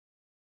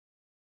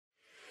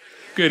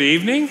Good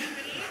evening.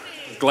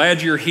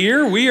 Glad you're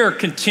here. We are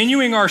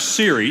continuing our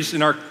series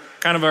in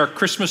our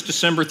Christmas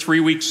December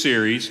 3-week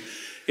series.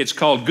 It's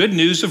called Good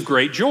News of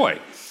Great Joy.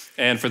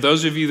 And for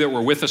those of you that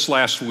were with us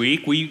last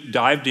week, we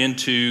dived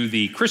into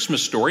the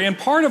Christmas story, and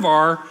part of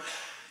our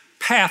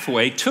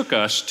pathway took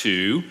us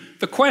to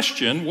the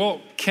question, well,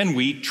 can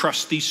we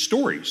trust these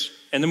stories?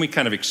 And then we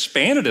kind of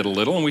expanded it a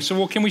little, and we said,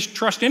 well, can we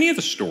trust any of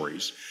the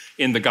stories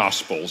in the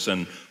Gospels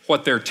and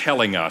what they're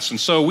telling us? And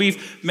so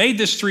we've made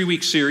this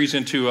 3-week series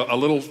into a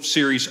little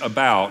series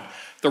about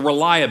the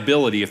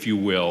reliability, if you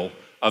will,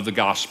 of the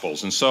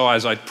Gospels. And so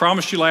as I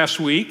promised you last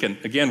week, and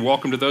again,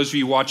 welcome to those of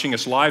you watching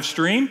us live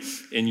stream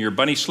in your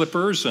bunny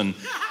slippers and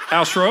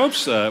house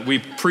robes. We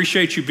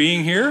appreciate you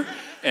being here,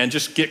 and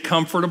just get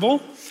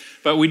comfortable.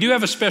 But we do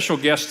have a special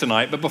guest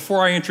tonight, but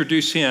before I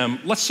introduce him,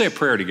 let's say a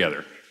prayer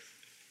together.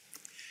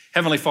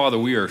 Heavenly Father,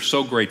 we are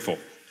so grateful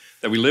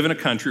that we live in a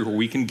country where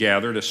we can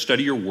gather to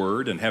study your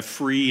word and have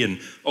free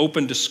and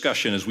open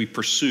discussion as we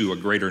pursue a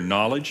greater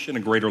knowledge and a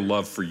greater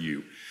love for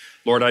you.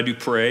 Lord, I do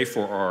pray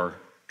for our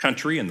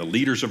country and the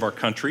leaders of our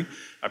country.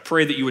 I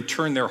pray that you would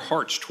turn their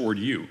hearts toward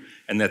you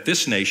and that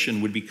this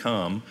nation would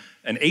become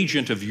an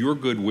agent of your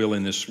goodwill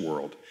in this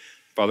world.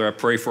 Father, I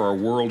pray for our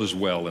world as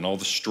well and all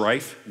the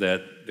strife,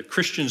 that the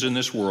Christians in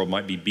this world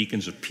might be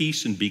beacons of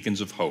peace and beacons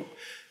of hope.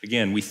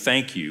 Again, we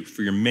thank you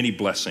for your many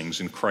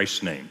blessings in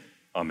Christ's name.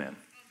 Amen.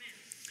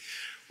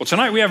 Well,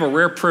 tonight we have a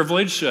rare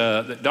privilege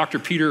that Dr.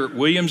 Peter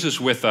Williams is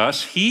with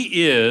us.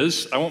 He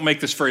is, I won't make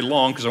this very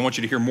long because I want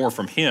you to hear more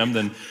from him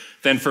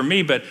than from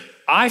me, but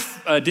I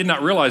did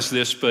not realize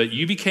this, but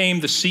you became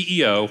the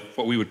CEO,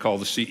 what we would call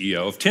the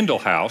CEO, of Tyndale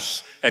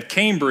House at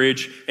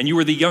Cambridge, and you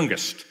were the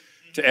youngest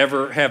to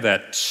ever have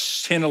that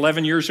 10,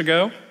 11 years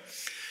ago.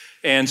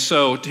 And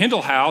so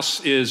Tyndale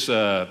House is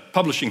a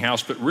publishing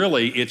house, but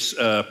really it's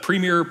a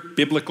premier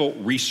biblical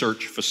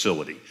research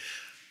facility.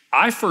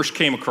 I first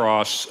came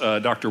across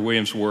Dr.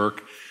 Williams'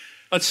 work.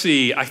 Let's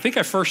see, I think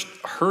I first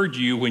heard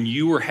you when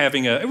you were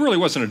having it really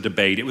wasn't a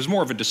debate, it was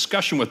more of a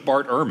discussion with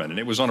Bart Ehrman, and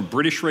it was on a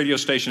British radio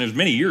station. It was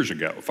many years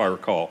ago, if I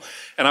recall.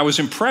 And I was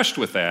impressed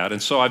with that,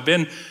 and so I've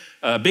been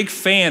a big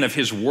fan of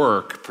his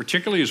work,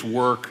 particularly his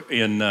work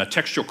in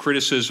textual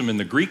criticism in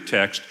the Greek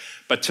text.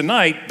 But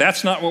tonight,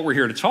 that's not what we're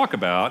here to talk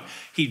about.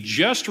 He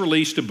just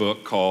released a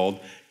book called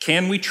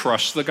Can We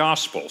Trust the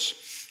Gospels?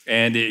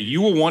 And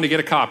you will want to get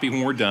a copy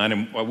when we're done,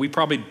 and we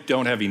probably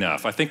don't have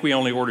enough. I think we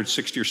only ordered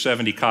 60 or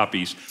 70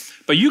 copies.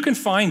 But you can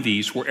find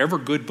these wherever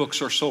good books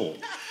are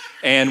sold.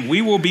 And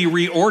we will be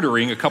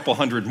reordering a couple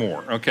hundred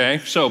more, okay?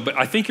 But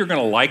I think you're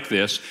going to like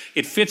this.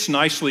 It fits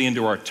nicely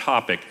into our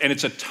topic, and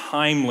it's a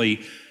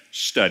timely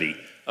study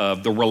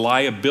of the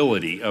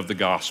reliability of the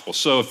gospel.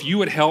 So if you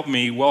would help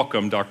me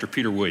welcome Dr.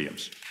 Peter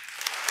Williams.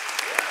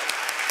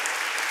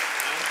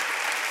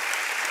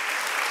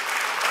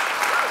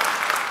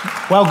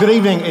 Well, good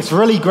evening. It's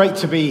really great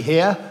to be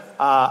here.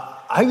 I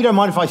hope you don't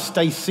mind if I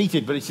stay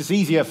seated, but it's just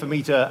easier for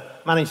me to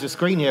manage the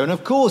screen here. And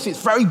of course,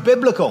 it's very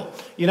biblical.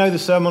 You know, the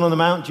Sermon on the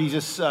Mount,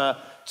 Jesus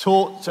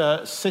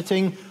taught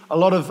sitting. A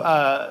lot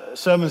of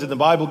sermons in the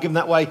Bible given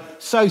that way.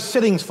 So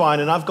sitting's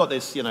fine, and I've got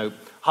this,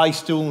 high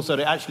stool, so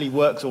it actually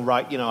works all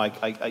right.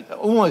 I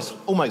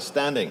almost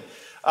standing.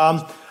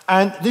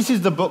 And this is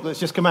the book that's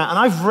just come out. And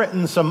I've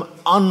written some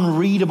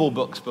unreadable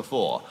books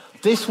before.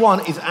 This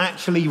one is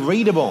actually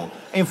readable.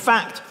 In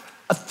fact,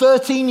 a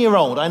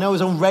 13-year-old I know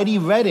has already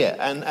read it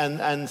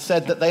and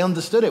said that they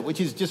understood it,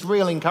 which is just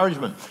real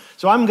encouragement.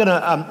 So I'm going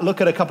to look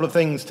at a couple of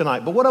things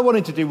tonight. But what I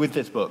wanted to do with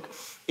this book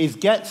is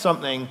get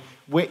something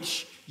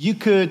which you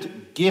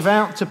could give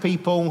out to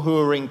people who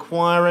are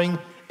inquiring.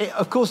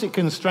 Of course, it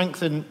can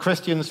strengthen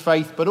Christians'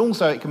 faith, but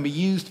also it can be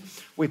used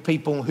with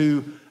people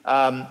who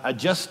are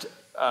just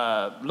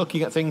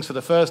looking at things for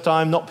the first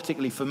time, not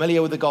particularly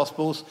familiar with the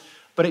Gospels.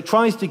 But it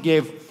tries to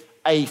give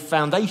a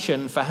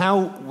foundation for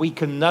how we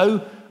can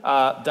know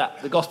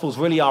that the Gospels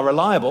really are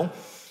reliable.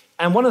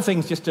 And one of the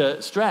things just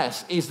to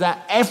stress is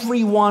that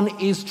everyone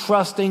is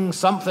trusting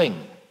something.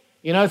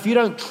 If you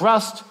don't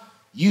trust,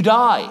 you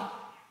die.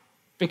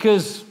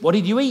 Because what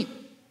did you eat?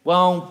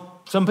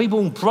 Well, some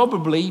people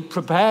probably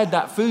prepared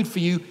that food for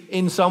you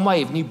in some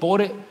way. If you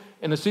bought it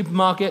in a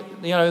supermarket,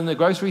 in the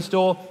grocery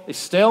store, it's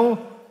still,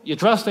 you're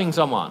trusting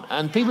someone.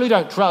 And people who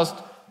don't trust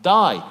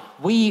die.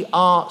 We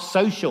are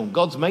social.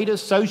 God's made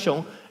us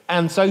social.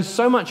 And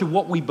so much of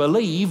what we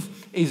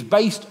believe is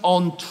based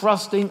on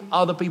trusting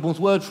other people's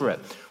word for it,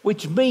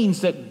 which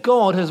means that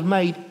God has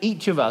made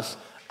each of us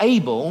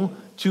able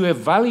to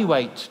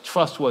evaluate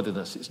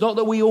trustworthiness. It's not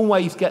that we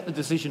always get the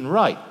decision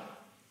right.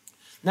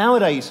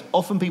 Nowadays,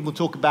 often people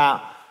talk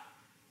about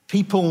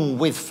people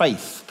with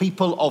faith,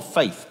 people of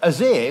faith,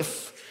 as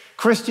if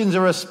Christians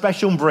are a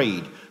special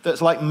breed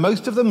that's like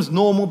most of them's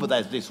normal, but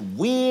there's this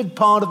weird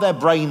part of their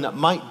brain that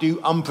might do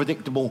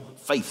unpredictable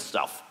faith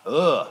stuff.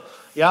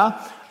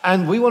 Yeah?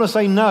 And we want to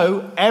say,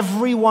 no,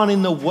 everyone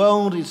in the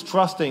world is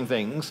trusting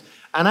things.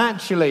 And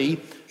actually,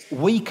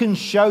 we can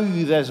show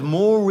you there's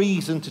more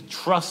reason to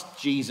trust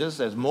Jesus,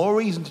 there's more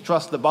reason to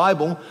trust the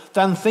Bible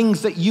than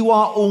things that you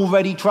are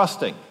already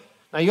trusting.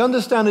 Now, you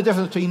understand the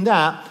difference between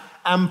that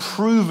and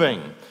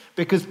proving.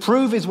 Because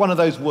prove is one of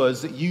those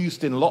words that's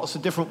used in lots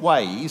of different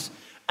ways.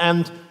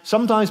 And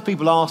sometimes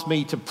people ask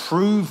me to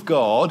prove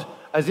God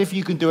as if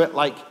you can do it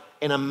like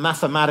in a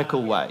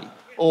mathematical way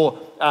or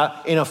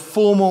in a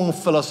formal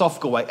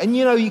philosophical way. And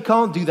you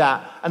can't do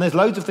that. And there's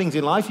loads of things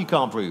in life you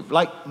can't prove.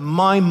 Like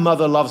my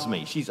mother loves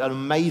me. She's an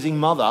amazing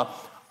mother.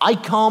 I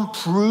can't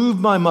prove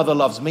my mother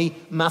loves me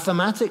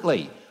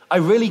mathematically. I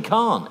really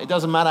can't. It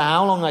doesn't matter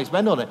how long I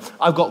spend on it.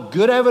 I've got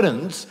good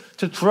evidence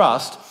to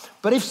trust.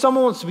 But if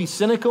someone wants to be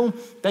cynical,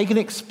 they can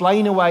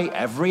explain away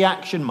every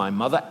action my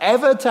mother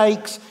ever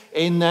takes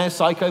in their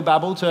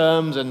psychobabble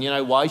terms and,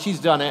 why she's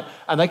done it.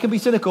 And they can be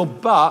cynical,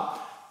 but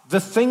the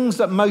things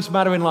that most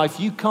matter in life,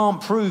 you can't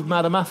prove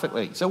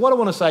mathematically. So what I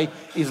want to say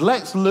is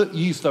let's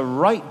use the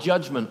right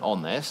judgment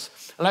on this.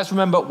 And let's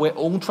remember we're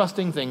all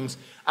trusting things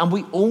and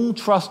we all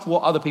trust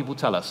what other people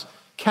tell us.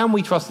 Can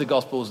we trust the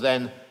Gospels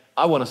then?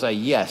 I want to say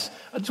yes.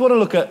 I just want to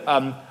look at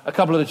a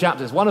couple of the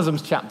chapters. One of them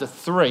is chapter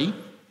 3.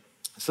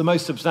 It's the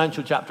most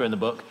substantial chapter in the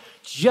book.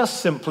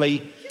 Just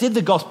simply, did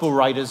the gospel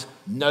writers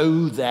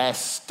know their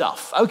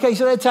stuff? Okay,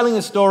 so they're telling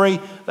a story.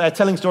 They're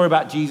telling a story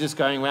about Jesus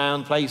going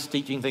around, place,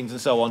 teaching things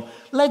and so on.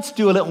 Let's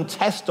do a little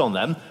test on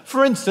them.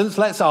 For instance,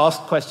 let's ask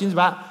questions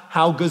about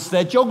how good's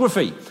their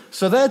geography.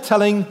 So they're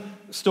telling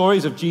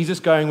stories of Jesus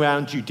going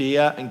around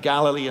Judea and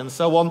Galilee and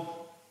so on.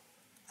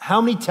 How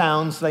many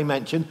towns they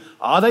mention?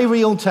 Are they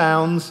real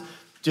towns?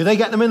 Do they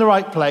get them in the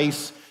right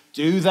place?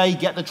 Do they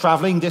get the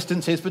traveling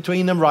distances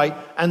between them right?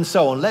 And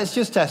so on. Let's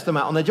just test them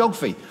out on their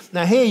geography.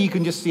 Now here you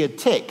can just see a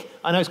tick.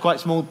 I know it's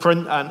quite small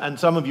print and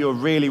some of you are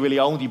really, really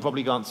old. You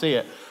probably can't see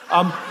it.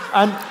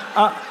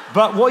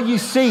 But what you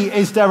see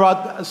is there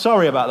are,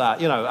 sorry about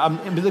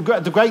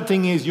that, the great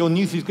thing is your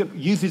youth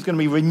is going to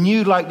be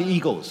renewed like the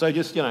eagles. So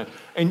just,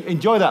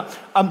 enjoy that.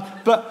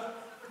 But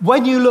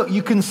when you look,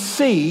 you can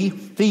see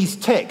these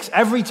ticks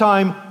every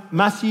time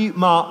Matthew,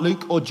 Mark,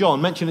 Luke, or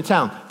John mention a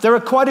town. There are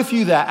quite a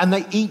few there, and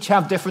they each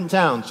have different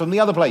towns from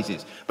the other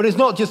places. But it's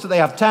not just that they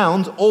have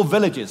towns or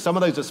villages. Some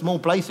of those are small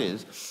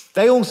places.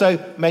 They also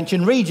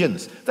mention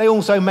regions. They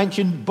also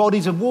mention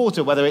bodies of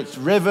water, whether it's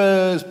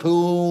rivers,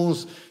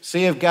 pools,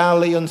 Sea of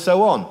Galilee, and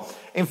so on.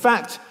 In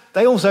fact,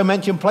 they also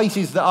mention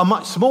places that are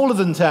much smaller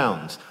than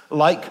towns,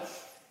 like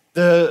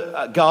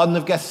the Garden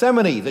of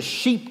Gethsemane, the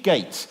Sheep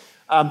Gate,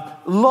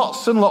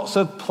 lots and lots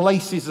of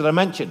places that are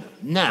mentioned.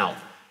 Now,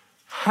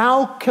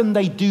 how can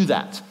they do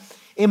that?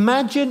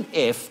 Imagine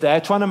if they're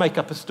trying to make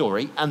up a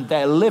story and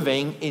they're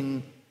living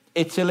in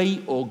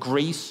Italy or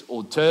Greece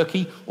or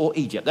Turkey or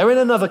Egypt. They're in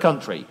another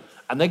country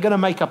and they're going to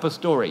make up a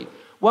story.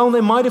 Well,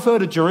 they might have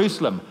heard of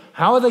Jerusalem.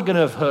 How are they going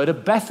to have heard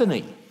of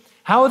Bethany?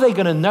 How are they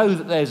going to know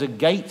that there's a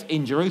gate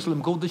in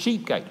Jerusalem called the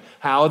Sheep Gate?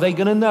 How are they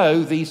going to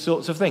know these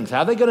sorts of things?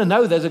 How are they going to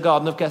know there's a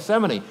Garden of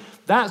Gethsemane?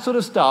 That sort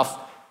of stuff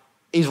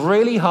is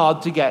really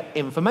hard to get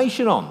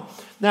information on.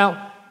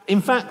 Now,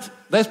 in fact,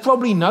 there's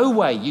probably no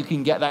way you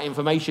can get that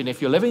information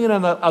if you're living in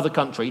another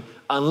country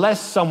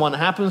unless someone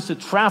happens to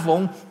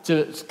travel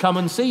to come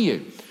and see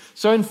you.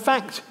 So in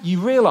fact, you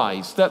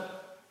realize that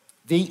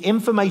the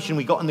information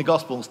we got in the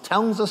Gospels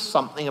tells us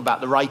something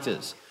about the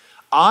writers.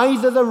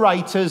 Either the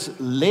writers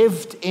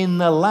lived in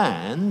the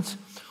land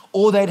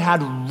or they'd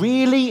had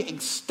really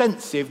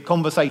extensive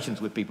conversations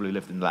with people who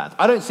lived in the land.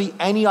 I don't see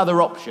any other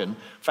option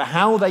for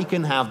how they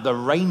can have the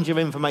range of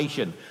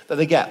information that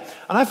they get.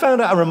 And I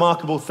found out a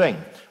remarkable thing.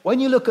 When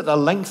you look at the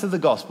length of the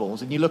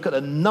Gospels and you look at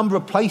the number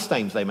of place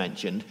names they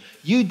mentioned,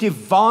 you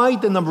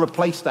divide the number of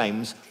place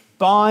names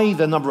by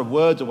the number of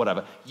words or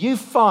whatever, you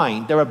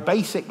find there are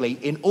basically,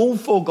 in all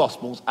four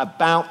Gospels,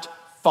 about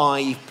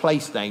 5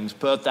 place names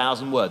per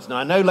 1,000 words. Now,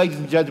 I know, ladies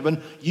and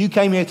gentlemen, you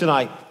came here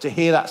tonight to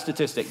hear that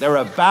statistic. There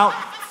are about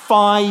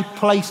 5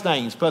 place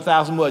names per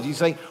 1,000 words. You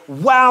say,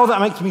 wow, that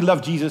makes me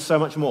love Jesus so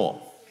much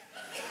more.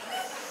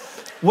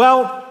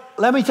 Well,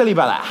 let me tell you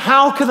about that.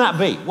 How can that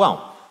be?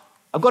 Well,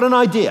 I've got an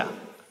idea.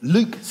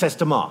 Luke says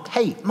to Mark,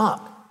 hey,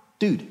 Mark,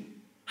 dude,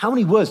 how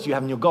many words do you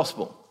have in your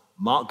gospel?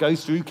 Mark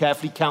goes through,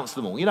 carefully counts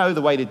them all. You know,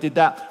 the way they did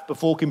that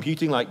before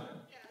computing, like,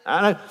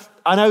 I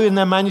know in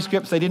their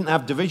manuscripts they didn't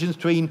have divisions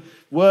between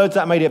words.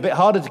 That made it a bit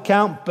harder to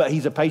count, but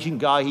he's a patient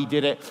guy. He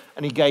did it,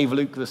 and he gave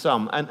Luke the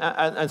sum.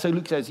 And so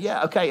Luke says,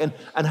 yeah, okay,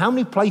 and how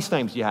many place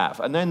names do you have?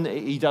 And then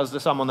he does the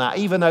sum on that,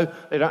 even though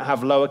they don't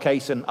have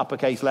lowercase and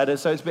uppercase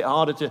letters, so it's a bit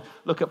harder to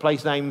look at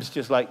place names,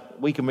 just like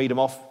we can read them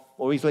off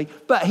more easily.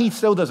 But he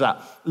still does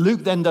that.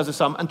 Luke then does a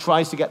sum and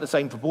tries to get the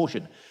same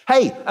proportion.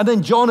 Hey, and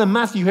then John and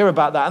Matthew hear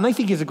about that, and they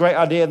think it's a great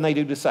idea, and they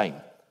do the same.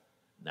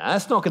 No,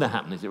 that's not going to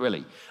happen, is it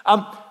really?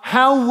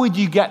 How would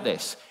you get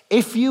this?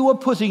 If you were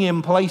putting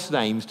in place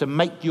names to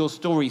make your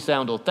story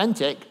sound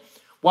authentic,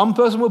 one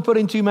person would put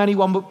in too many,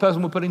 one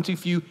person would put in too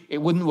few, it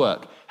wouldn't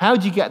work. How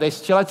do you get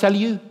this? Shall I tell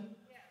you?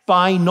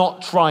 By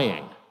not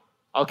trying.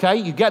 Okay,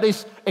 you get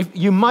this. If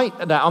you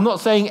might, now, I'm not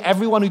saying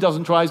everyone who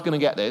doesn't try is going to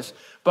get this,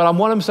 but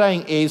what I'm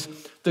saying is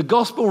the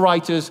gospel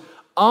writers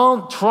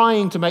aren't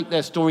trying to make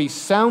their stories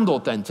sound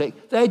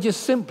authentic. They're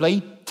just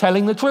simply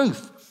telling the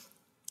truth.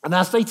 And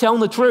as they tell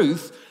the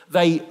truth,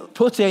 they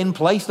put in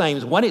place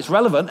names when it's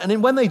relevant. And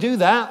then when they do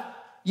that,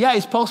 Yeah,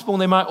 it's possible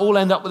they might all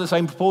end up with the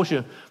same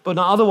proportion, but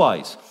not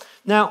otherwise.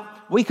 Now,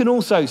 we can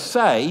also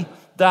say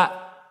that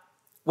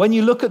when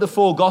you look at the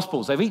four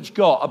Gospels, they've each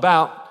got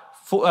about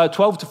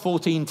 12 to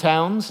 14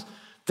 towns.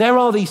 There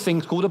are these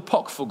things called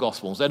apocryphal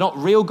Gospels. They're not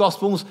real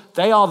Gospels.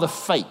 They are the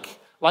fake,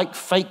 like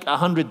fake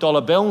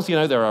 $100 bills.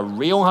 There are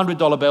real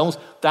 $100 bills.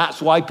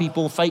 That's why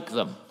people fake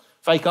them.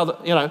 Fake other,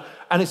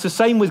 and it's the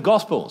same with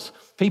Gospels.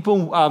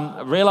 People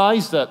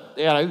realize that,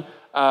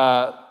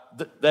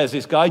 there's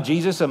this guy,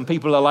 Jesus, and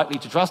people are likely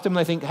to trust him.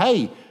 They think,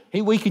 hey,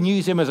 we can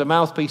use him as a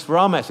mouthpiece for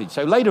our message.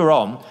 So later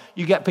on,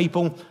 you get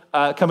people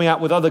coming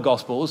out with other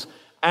Gospels,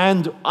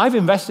 and I've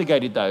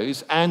investigated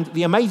those, and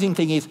the amazing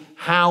thing is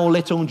how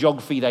little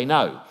geography they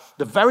know.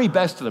 The very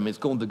best of them is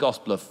called the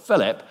Gospel of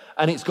Philip,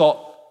 and it's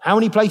got how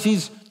many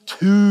places?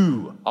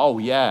 2. Oh,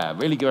 yeah,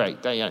 really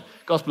great.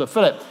 Gospel of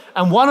Philip.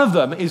 And one of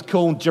them is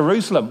called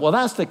Jerusalem. Well,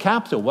 that's the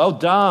capital. Well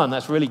done.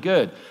 That's really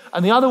good.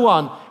 And the other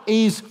one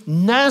is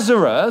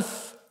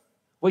Nazareth,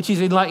 which is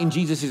in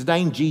Jesus'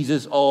 name,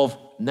 Jesus of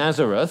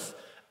Nazareth.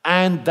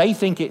 And they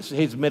think it's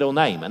his middle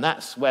name, and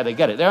that's where they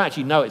get it. They don't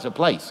actually know it's a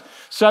place.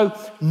 So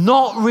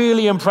not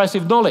really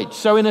impressive knowledge.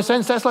 So in a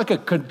sense, that's like a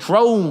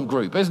control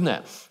group, isn't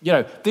it?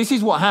 This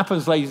is what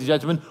happens, ladies and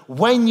gentlemen,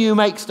 when you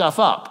make stuff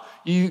up.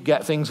 You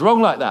get things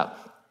wrong like that.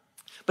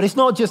 But it's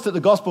not just that the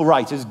gospel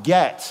writers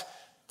get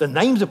the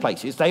names of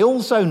places, they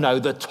also know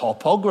the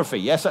topography.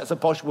 Yes, that's a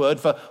posh word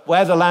for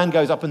where the land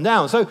goes up and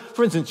down. So,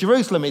 for instance,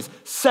 Jerusalem is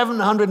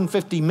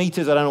 750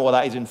 meters, I don't know what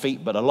that is in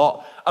feet, but a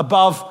lot,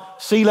 above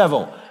sea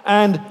level.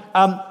 And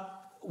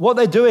what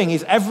they're doing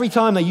is every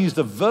time they use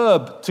the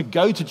verb to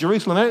go to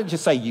Jerusalem, they don't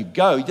just say you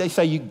go, they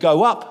say you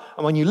go up,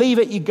 and when you leave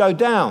it, you go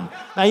down.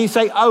 Now you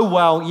say, oh,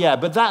 well, yeah,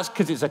 but that's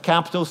because it's a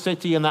capital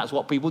city, and that's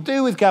what people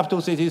do with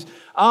capital cities.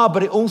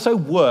 But it also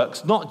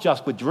works, not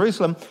just with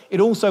Jerusalem,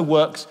 it also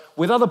works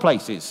with other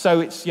places. So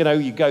it's,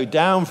 you go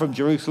down from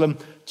Jerusalem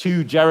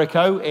to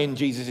Jericho in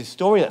Jesus'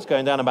 story. That's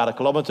going down about a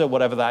kilometer,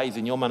 whatever that is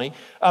in your money.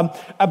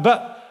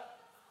 But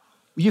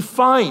you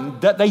find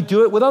that they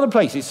do it with other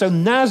places. So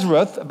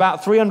Nazareth,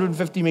 about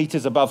 350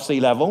 meters above sea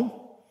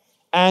level,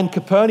 and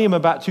Capernaum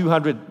about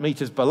 200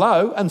 meters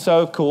below. And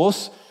so, of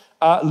course,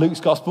 Luke's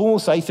gospel will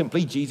say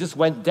simply Jesus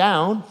went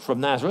down from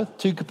Nazareth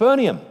to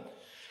Capernaum.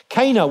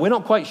 Cana, we're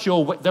not quite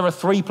sure. There are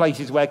 3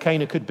 places where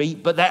Cana could be,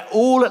 but they're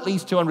all at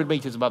least 200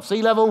 meters above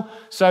sea level.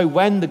 So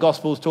when the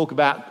Gospels talk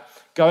about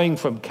going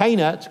from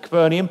Cana to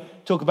Capernaum,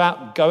 talk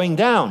about going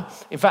down.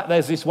 In fact,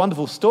 there's this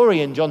wonderful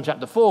story in John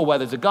chapter 4 where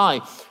there's a guy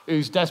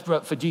who's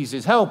desperate for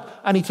Jesus' help,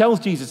 and he tells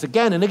Jesus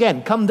again and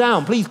again, come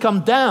down, please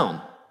come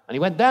down. And he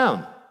went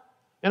down,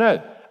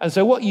 And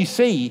so what you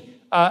see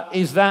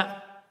is that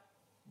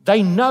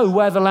they know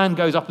where the land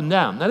goes up and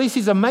down. Now, this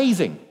is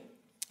amazing.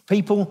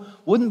 People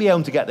wouldn't be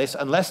able to get this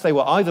unless they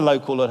were either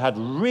local or had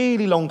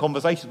really long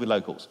conversations with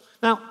locals.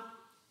 Now,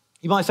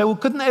 you might say, well,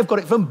 couldn't they have got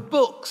it from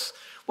books?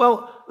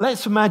 Well,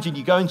 let's imagine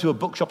you go into a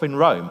bookshop in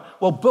Rome.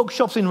 Well,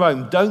 bookshops in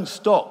Rome don't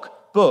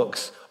stock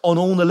books on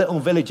all the little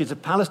villages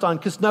of Palestine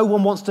because no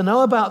one wants to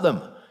know about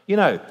them.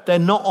 They're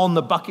not on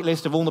the bucket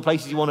list of all the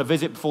places you want to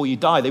visit before you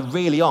die. They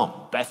really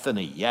aren't.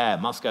 Bethany, yeah,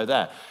 must go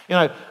there.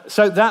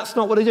 So that's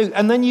not what they do.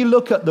 And then you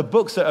look at the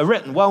books that are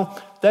written.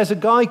 Well, there's a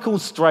guy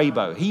called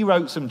Strabo. He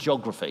wrote some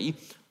geography,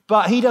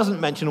 but he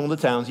doesn't mention all the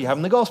towns you have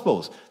in the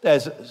Gospels.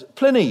 There's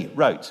Pliny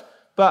wrote,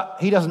 but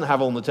he doesn't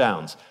have all the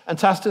towns. And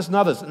Tacitus and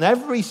others. And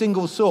every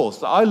single source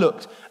that I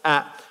looked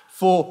at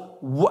for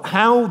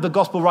how the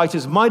Gospel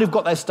writers might have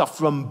got their stuff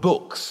from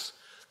books,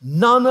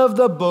 none of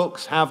the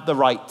books have the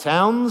right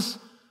towns.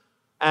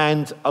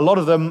 And a lot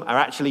of them are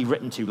actually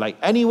written too late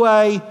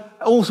anyway.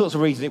 All sorts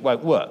of reasons it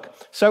won't work.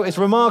 So it's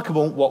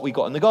remarkable what we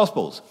got in the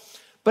Gospels.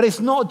 But it's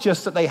not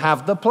just that they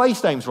have the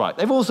place names right.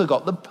 They've also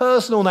got the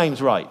personal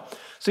names right.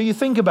 So you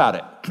think about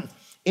it.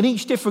 In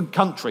each different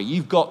country,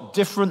 you've got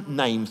different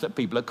names that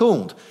people are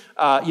called.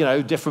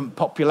 Different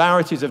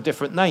popularities of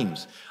different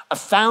names.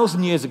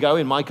 1,000 years ago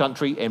in my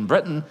country, in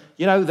Britain,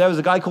 there was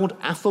a guy called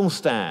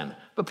Athelstan.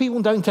 But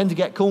people don't tend to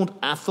get called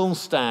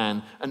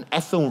Athelstan and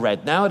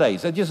Ethelred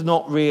nowadays. They're just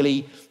not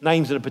really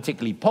names that are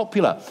particularly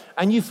popular.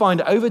 And you find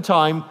over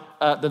time,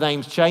 the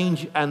names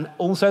change, and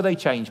also they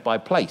change by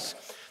place.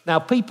 Now,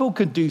 people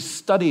could do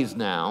studies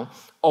now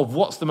of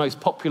what's the most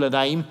popular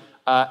name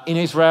in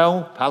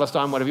Israel,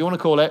 Palestine, whatever you want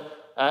to call it,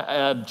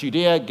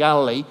 Judea,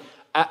 Galilee,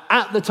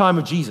 at the time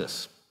of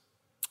Jesus.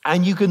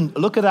 And you can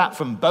look at that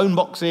from bone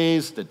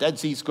boxes, the Dead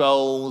Sea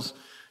Scrolls,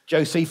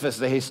 Josephus,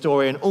 the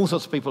historian, all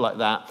sorts of people like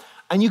that.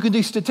 And you can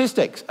do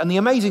statistics. And the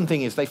amazing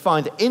thing is they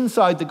find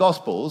inside the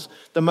Gospels,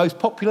 the most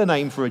popular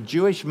name for a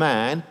Jewish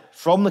man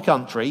from the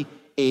country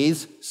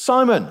is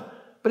Simon.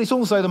 But it's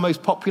also the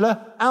most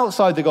popular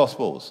outside the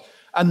Gospels.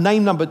 And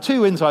name number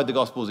 2 inside the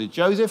Gospels is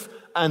Joseph.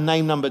 And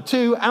name number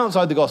 2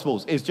 outside the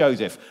Gospels is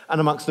Joseph. And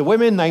amongst the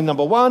women, name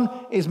number 1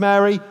 is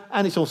Mary.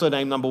 And it's also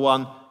name number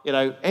 1, in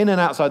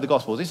and outside the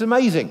Gospels. It's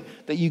amazing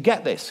that you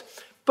get this.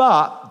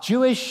 But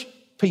Jewish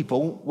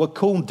people were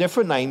called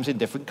different names in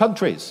different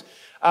countries.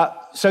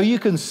 So you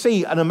can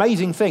see an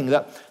amazing thing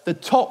that the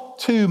top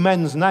 2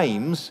 men's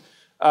names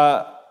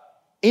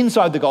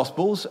Inside the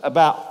Gospels,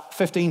 about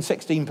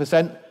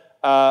 16%,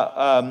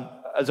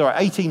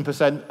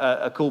 18%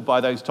 are called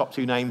by those top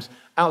two names.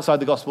 Outside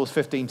the Gospels,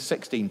 15 to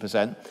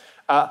 16%.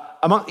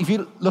 If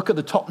you look at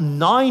the top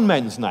 9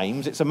 men's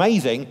names, it's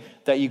amazing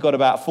that you've got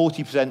about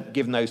 40%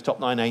 given those top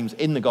 9 names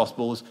in the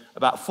Gospels,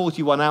 about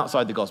 41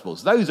 outside the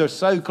Gospels. Those are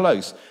so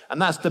close,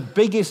 and that's the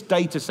biggest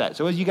data set.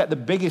 So as you get the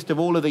biggest of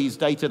all of these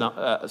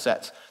data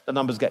sets, the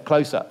numbers get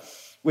closer.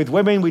 With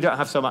women, we don't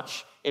have so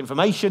much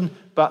information,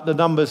 but the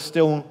numbers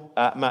still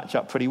match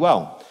up pretty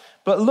well.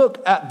 But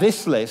look at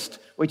this list,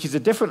 which is a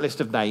different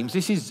list of names.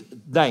 This is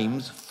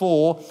names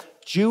for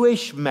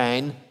Jewish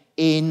men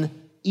in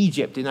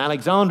Egypt, in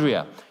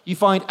Alexandria. You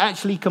find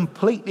actually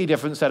completely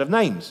different set of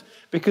names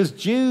because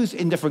Jews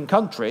in different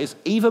countries,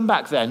 even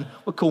back then,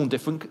 were called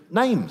different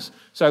names.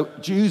 So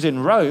Jews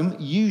in Rome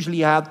usually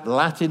had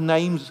Latin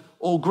names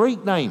or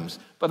Greek names,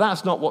 but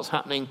that's not what's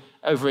happening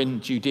over in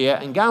Judea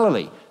and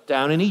Galilee.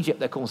 Down in Egypt,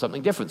 they're called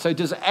something different. So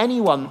does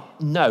anyone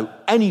know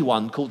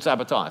anyone called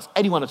Sabbathias?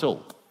 Anyone at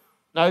all?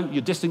 No?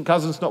 Your distant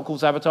cousin's not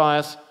called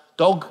Sabbathias?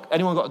 Dog?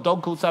 Anyone got a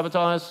dog called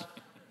Sabbathias?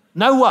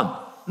 No one.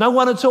 No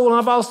one at all. And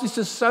I've asked this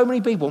to so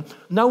many people.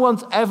 No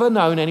one's ever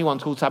known anyone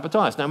called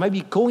Sabbathias. Now,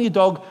 maybe call your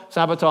dog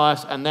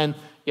Sabbathias and then,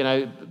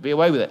 be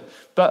away with it.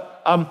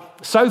 But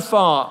so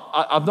far,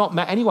 I've not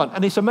met anyone.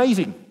 And it's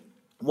amazing.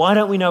 Why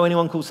don't we know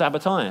anyone called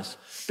Sabbathias?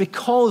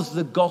 Because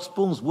the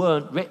Gospels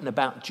weren't written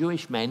about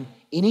Jewish men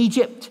in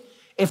Egypt.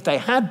 If they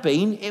had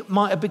been, it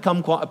might have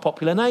become quite a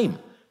popular name.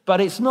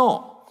 But it's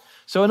not.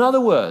 So in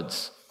other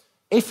words,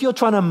 if you're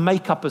trying to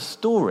make up a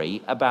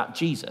story about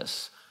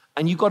Jesus,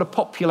 and you've got to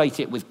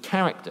populate it with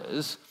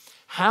characters,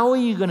 how are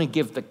you going to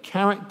give the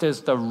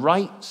characters the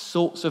right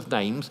sorts of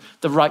names,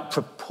 the right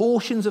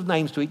proportions of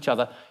names to each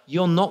other?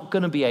 You're not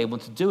going to be able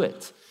to do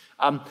it.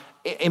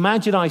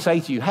 Imagine I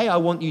say to you, hey, I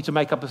want you to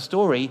make up a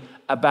story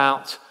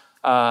about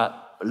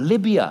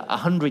Libya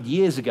 100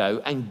 years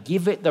ago and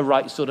give it the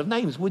right sort of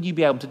names. Would you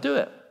be able to do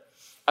it?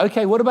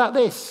 Okay, what about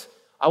this?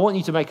 I want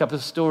you to make up a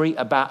story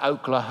about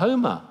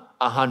Oklahoma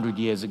 100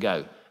 years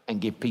ago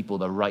and give people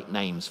the right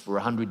names for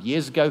 100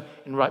 years ago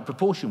in right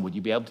proportion. Would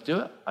you be able to do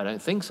it? I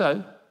don't think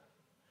so.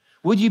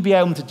 Would you be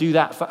able to do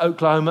that for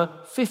Oklahoma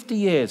 50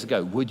 years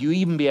ago? Would you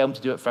even be able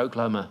to do it for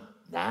Oklahoma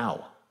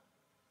now?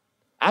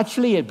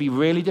 Actually, it'd be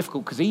really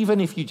difficult because even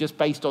if you just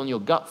based on your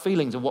gut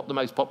feelings of what the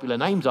most popular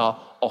names are,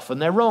 often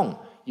they're wrong.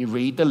 You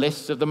read the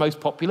lists of the most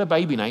popular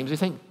baby names, you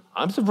think,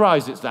 I'm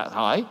surprised it's that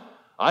high.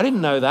 I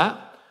didn't know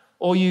that.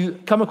 Or you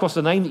come across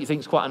a name that you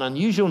think is quite an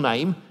unusual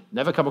name,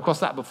 never come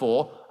across that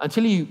before,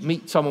 until you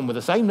meet someone with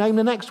the same name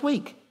the next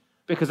week.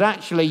 Because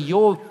actually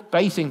you're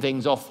basing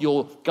things off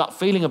your gut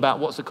feeling about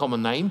what's a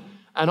common name,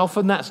 and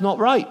often that's not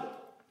right.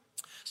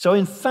 So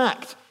in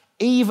fact,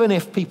 even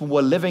if people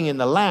were living in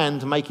the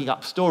land making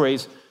up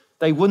stories,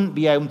 they wouldn't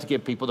be able to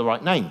give people the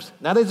right names.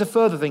 Now there's a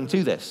further thing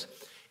to this.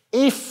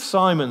 If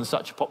Simon's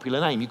such a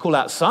popular name, you call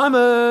out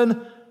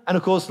Simon, and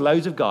of course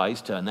loads of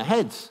guys turn their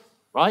heads,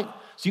 right?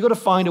 So you've got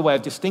to find a way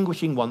of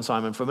distinguishing one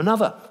Simon from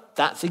another.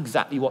 That's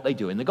exactly what they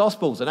do in the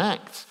Gospels and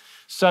Acts.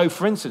 So,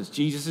 for instance,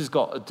 Jesus has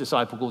got a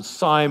disciple called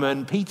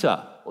Simon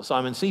Peter, or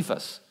Simon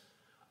Cephas,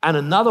 and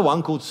another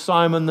one called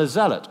Simon the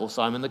Zealot, or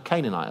Simon the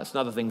Canaanite. That's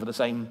another thing for the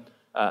same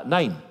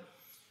name.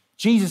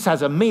 Jesus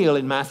has a meal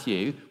in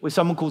Matthew with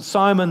someone called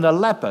Simon the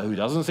leper, who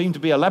doesn't seem to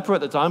be a leper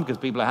at the time because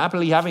people are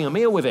happily having a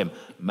meal with him.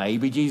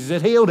 Maybe Jesus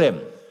had healed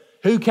him.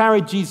 Who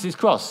carried Jesus'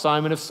 cross?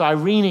 Simon of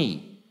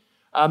Cyrene.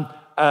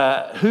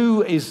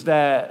 Who is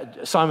there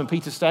Simon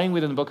Peter staying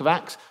with in the book of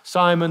Acts?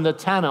 Simon the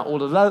tanner, or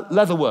the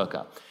leather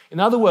worker. In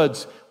other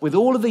words, with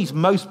all of these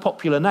most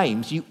popular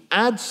names, you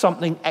add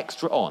something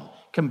extra on.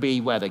 Can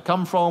be where they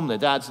come from, their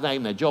dad's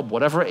name, their job,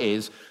 whatever it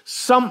is,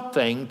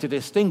 something to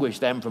distinguish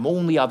them from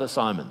all the other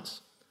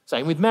Simons.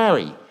 Same with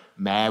Mary.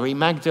 Mary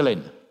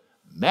Magdalene.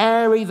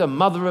 Mary, the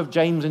mother of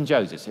James and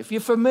Joseph. If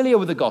you're familiar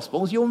with the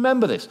Gospels, you'll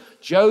remember this.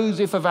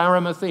 Joseph of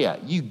Arimathea.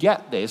 You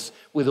get this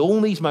with all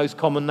these most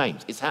common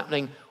names. It's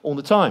happening all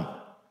the time.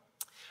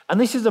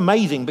 And this is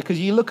amazing because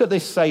you look at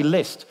this, say,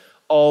 list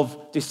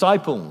of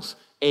disciples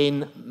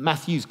in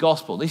Matthew's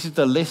Gospel. This is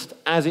the list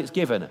as it's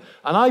given.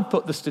 And I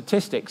put the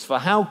statistics for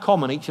how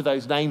common each of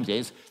those names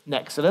is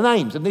next to the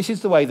names. And this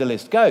is the way the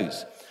list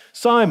goes.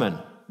 Simon,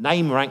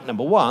 name ranked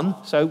number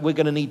 1, so we're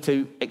going to need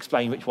to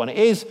explain which one it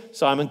is.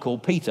 Simon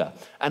called Peter.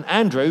 And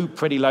Andrew,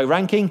 pretty low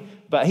ranking,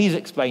 but he's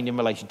explained in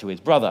relation to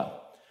his brother.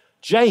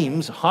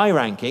 James, high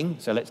ranking,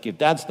 so let's give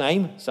dad's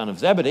name, son of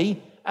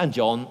Zebedee, and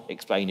John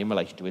explained in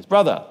relation to his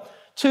brother.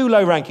 2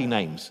 low ranking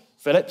names,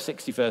 Philip,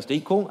 61st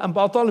equal, and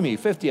Bartholomew,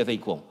 50th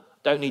equal.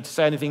 Don't need to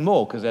say anything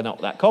more because they're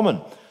not that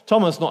common.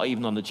 Thomas, not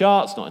even on the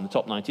charts, not in the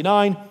top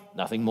 99,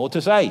 nothing more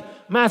to say.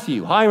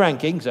 Matthew, high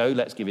ranking, so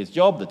let's give his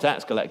job, the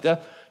tax collector.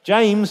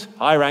 James,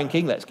 high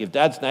ranking, let's give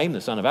dad's name,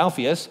 the son of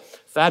Alphaeus.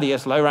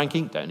 Thaddeus, low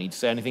ranking, don't need to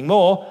say anything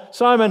more.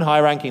 Simon,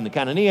 high ranking, the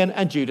Cananean,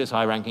 and Judas,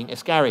 high ranking,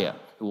 Iscariot,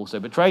 who also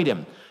betrayed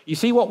him. You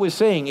see, what we're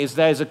seeing is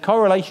there's a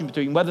correlation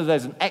between whether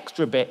there's an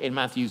extra bit in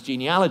Matthew's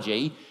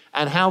genealogy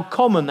and how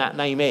common that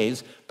name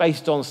is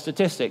based on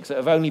statistics that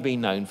have only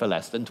been known for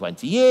less than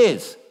 20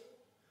 years.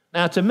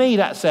 Now, to me,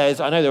 that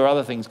says, I know there are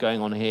other things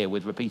going on here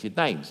with repeated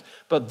names,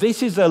 but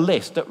this is a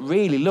list that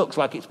really looks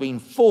like it's been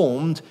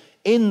formed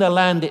in the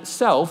land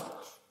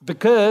itself,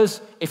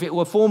 because if it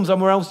were formed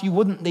somewhere else, you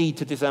wouldn't need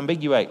to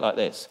disambiguate like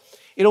this.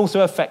 It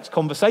also affects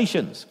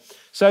conversations.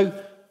 So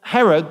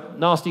Herod,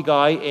 nasty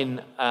guy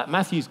in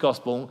Matthew's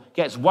gospel,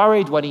 gets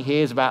worried when he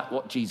hears about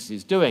what Jesus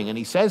is doing, and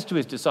he says to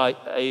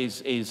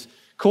his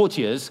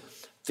courtiers,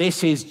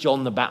 "This is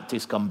John the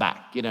Baptist come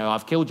back.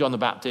 I've killed John the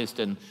Baptist,"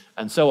 and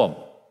so on.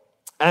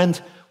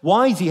 And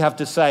why does he have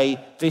to say,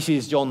 "This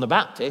is John the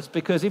Baptist"?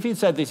 Because if he'd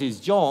said, "This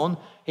is John,"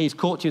 his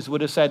courtiers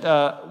would have said,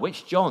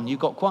 "Which John? You've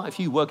got quite a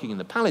few working in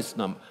the palace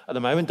at the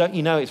moment. Don't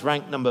you know it's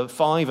ranked number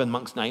 5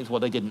 amongst names?" Well,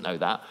 they didn't know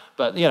that.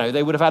 But,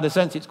 they would have had a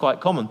sense it's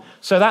quite common.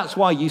 So that's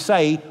why you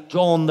say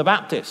John the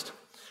Baptist.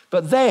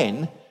 But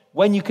then,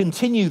 when you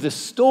continue the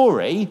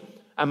story,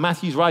 and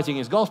Matthew's writing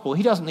his gospel,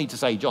 he doesn't need to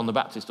say John the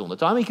Baptist all the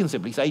time. He can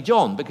simply say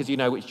John, because you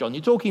know which John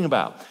you're talking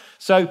about.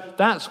 So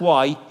that's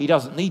why he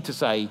doesn't need to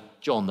say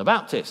John the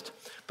Baptist.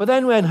 But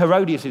then when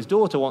Herodias'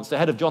 daughter wants the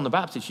head of John the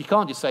Baptist, she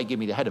can't just say, "Give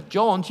me the head of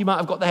John." She might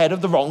have got the head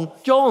of the wrong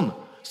John.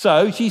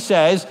 So she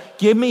says,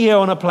 "Give me here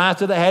on a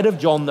platter the head of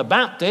John the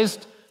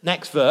Baptist."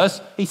 Next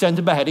verse, he sent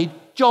and beheaded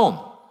John.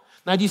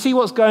 Now, do you see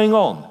what's going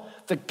on?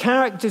 The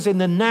characters in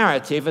the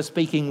narrative are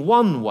speaking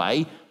one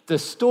way. The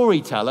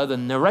storyteller, the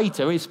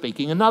narrator, is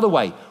speaking another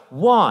way.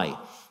 Why?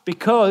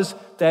 Because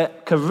they're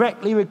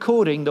correctly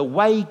recording the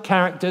way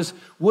characters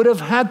would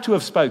have had to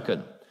have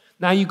spoken.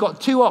 Now, you've got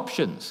two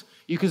options.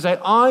 You can say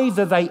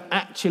either they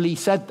actually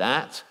said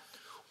that,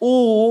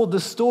 or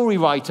the story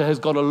writer has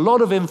got a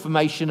lot of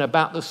information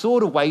about the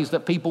sort of ways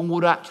that people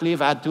would actually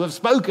have had to have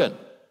spoken.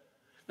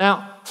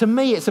 Now, to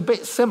me, it's a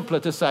bit simpler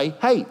to say,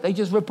 hey, they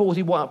just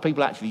reported what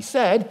people actually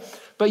said,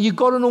 but you've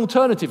got an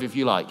alternative, if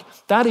you like.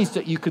 That is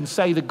that you can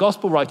say the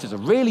gospel writers are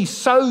really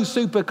so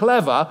super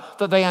clever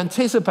that they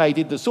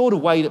anticipated the sort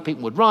of way that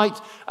people would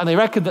write, and they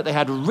reckoned that they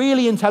had a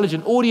really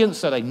intelligent audience,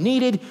 so they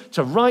needed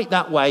to write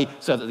that way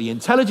so that the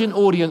intelligent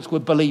audience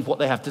would believe what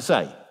they have to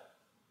say.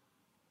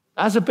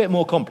 That's a bit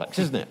more complex,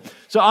 isn't it?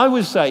 So I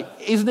would say,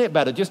 isn't it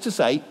better just to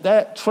say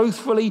they're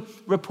truthfully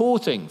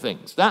reporting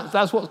things?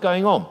 That's what's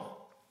going on.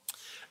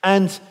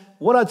 And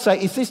what I'd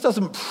say is this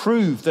doesn't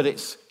prove that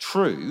it's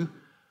true.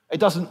 It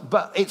doesn't,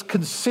 but it's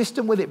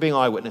consistent with it being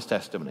eyewitness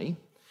testimony.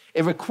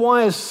 It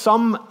requires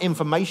some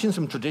information,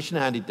 some tradition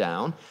handed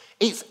down.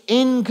 It's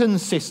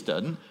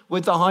inconsistent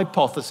with the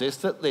hypothesis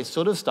that this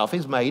sort of stuff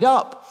is made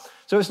up.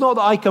 So it's not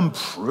that I can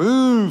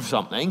prove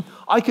something.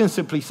 I can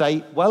simply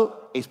say, well,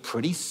 it's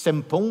pretty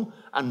simple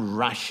and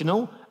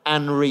rational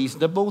and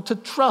reasonable to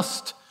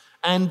trust.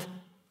 And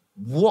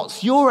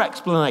what's your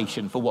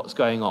explanation for what's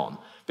going on?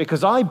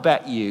 Because I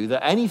bet you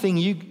that anything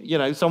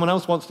someone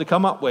else wants to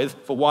come up with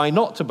for why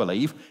not to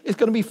believe is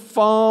going to be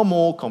far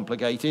more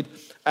complicated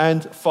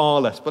and far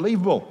less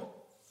believable.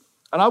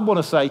 And I want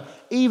to say,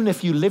 even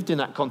if you lived in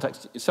that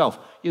context yourself,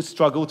 you'd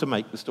struggle to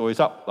make the stories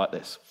up like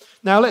this.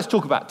 Now, let's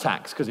talk about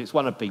tax, because it's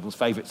one of people's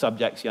favorite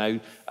subjects.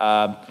 It's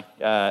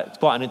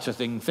quite an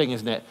interesting thing,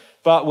 isn't it?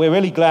 But we're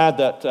really glad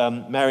that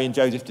Mary and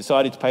Joseph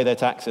decided to pay their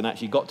tax and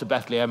actually got to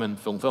Bethlehem and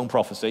fulfill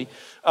prophecy.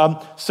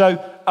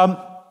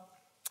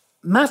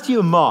 Matthew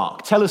and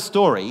Mark tell a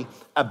story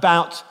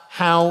about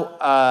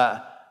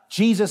how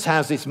Jesus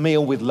has this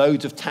meal with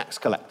loads of tax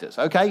collectors,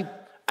 okay?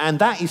 And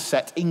that is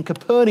set in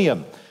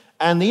Capernaum.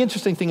 And the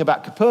interesting thing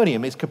about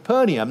Capernaum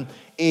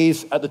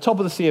is at the top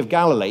of the Sea of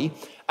Galilee,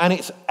 and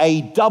it's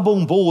a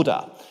double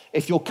border.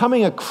 If you're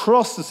coming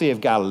across the Sea of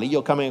Galilee,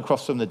 you're coming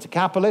across from the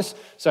Decapolis,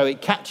 so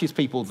it catches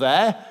people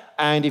there.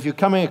 And if you're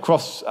coming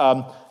across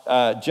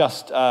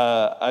just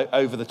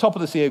over the top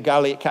of the Sea of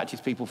Galilee, it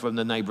catches people from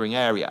the neighboring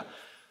area.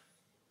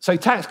 So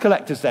tax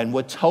collectors then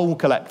were toll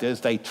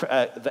collectors.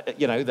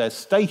 They're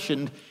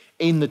stationed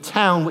in the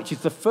town, which is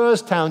the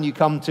first town you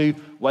come to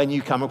when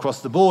you come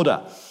across the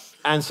border.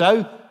 And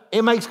so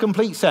it makes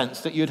complete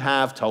sense that you'd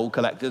have toll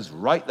collectors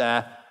right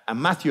there,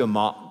 and Matthew and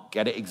Mark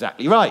get it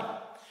exactly right.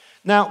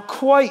 Now,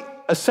 quite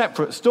a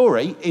separate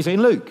story is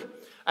in Luke.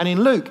 And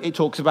in Luke, it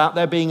talks about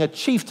there being a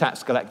chief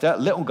tax collector,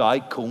 a little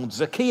guy called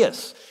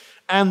Zacchaeus.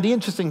 And the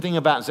interesting thing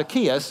about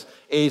Zacchaeus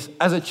is,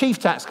 as a chief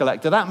tax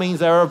collector, that means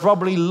there are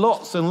probably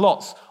lots and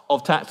lots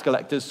of tax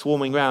collectors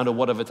swarming around, or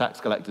whatever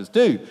tax collectors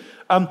do.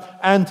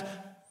 And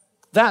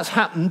that's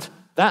happened,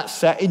 that's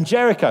set in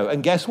Jericho.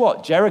 And guess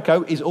what?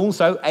 Jericho is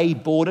also a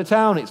border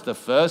town. It's the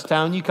first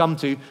town you come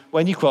to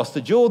when you cross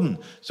the Jordan.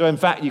 So in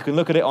fact, you can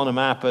look at it on a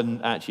map,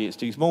 and actually it's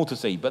too small to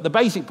see. But the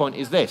basic point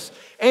is this.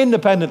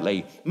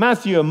 Independently,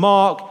 Matthew and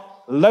Mark,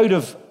 load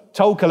of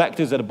toll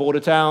collectors at a border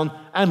town,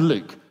 and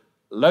Luke,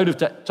 load of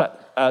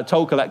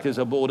toll collectors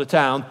at a border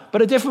town,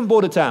 but a different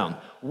border town.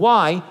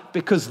 Why?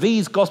 Because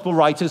these gospel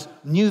writers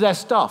knew their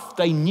stuff.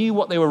 They knew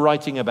what they were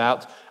writing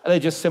about, and they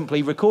just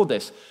simply record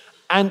this.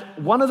 And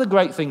one of the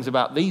great things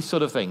about these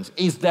sort of things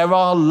is there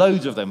are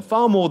loads of them,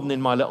 far more than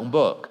in my little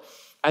book.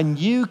 And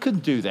you can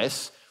do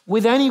this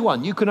with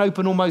anyone. You can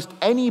open almost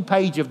any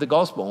page of the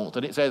Gospels,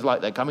 and it says, like,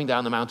 they're coming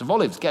down the Mount of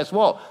Olives. Guess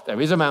what? There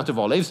is a Mount of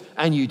Olives,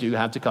 and you do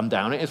have to come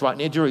down it. It's right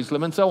near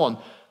Jerusalem and so on.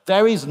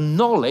 There is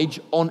knowledge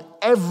on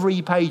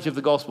every page of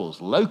the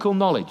Gospels, local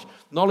knowledge,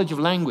 knowledge of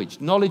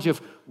language, knowledge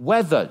of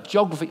weather,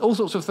 geography, all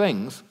sorts of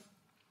things.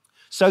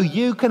 So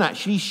you can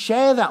actually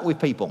share that with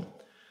people.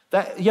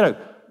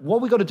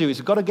 What we've got to do is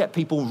we've got to get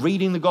people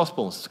reading the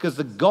Gospels, because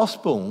the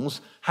Gospels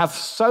have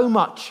so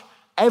much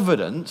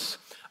evidence,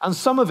 and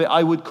some of it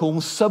I would call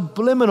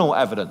subliminal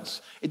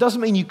evidence. It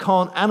doesn't mean you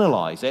can't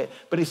analyze it,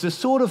 but it's the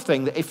sort of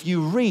thing that if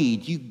you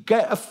read, you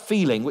get a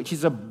feeling, which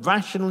is a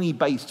rationally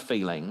based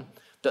feeling,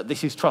 that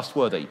this is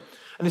trustworthy.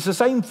 And it's the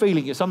same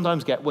feeling you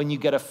sometimes get when you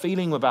get a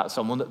feeling about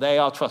someone that they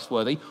are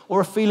trustworthy,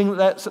 or a feeling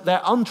that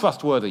they're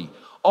untrustworthy.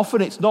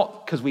 Often it's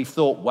not because we've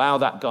thought, wow,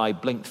 that guy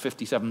blinked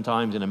 57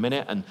 times in a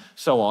minute and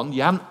so on.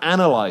 You haven't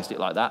analyzed it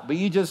like that, but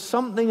you just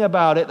something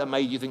about it that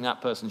made you think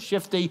that person's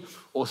shifty,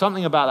 or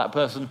something about that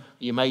person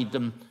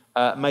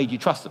made you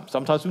trust them.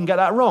 Sometimes we can get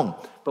that wrong,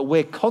 but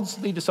we're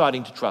constantly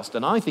deciding to trust.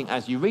 And I think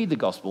as you read the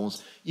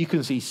Gospels, you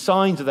can see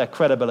signs of their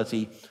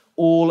credibility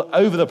all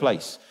over the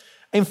place.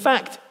 In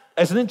fact,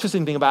 there's an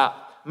interesting thing about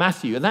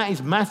Matthew, and that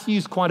is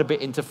Matthew's quite a bit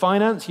into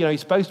finance. He's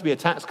supposed to be a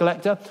tax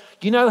collector.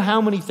 Do you know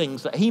how many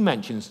things that he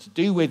mentions to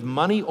do with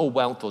money or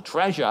wealth or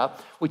treasure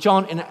which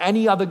aren't in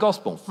any other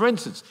gospel? For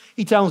instance,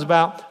 he tells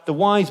about the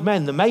wise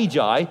men, the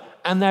Magi,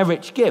 and their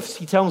rich gifts.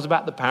 He tells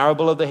about the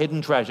parable of the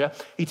hidden treasure.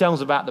 He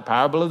tells about the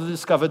parable of the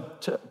discovered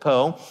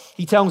pearl.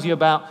 He tells you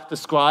about the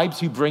scribes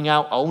who bring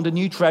out old and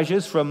new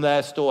treasures from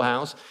their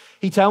storehouse.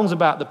 He tells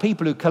about the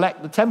people who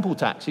collect the temple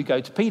tax, who go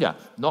to Peter,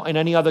 not in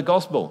any other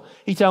gospel.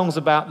 He tells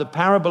about the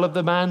parable of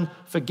the man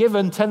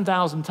forgiven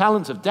 10,000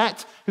 talents of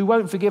debt, who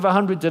won't forgive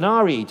 100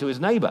 denarii to his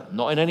neighbor,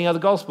 not in any other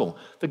gospel.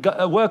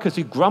 The workers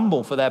who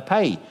grumble for their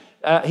pay.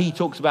 He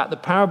talks about the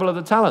parable of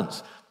the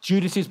talents,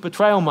 Judas's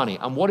betrayal money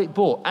and what it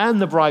bought, and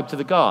the bribe to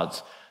the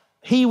guards.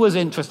 He was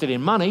interested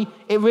in money.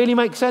 It really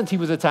makes sense he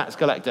was a tax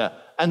collector.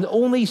 And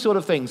all these sort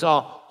of things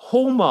are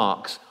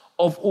hallmarks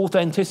of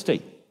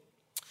authenticity.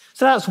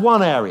 So that's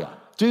one area.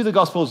 Do the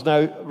Gospels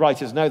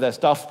writers know their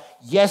stuff?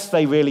 Yes,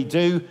 they really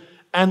do.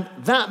 And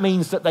that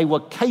means that they were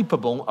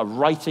capable of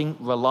writing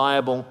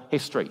reliable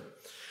history.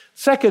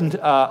 Second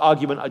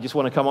argument I just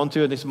want to come on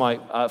to, and this is my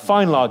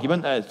final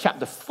argument,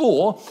 chapter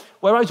 4,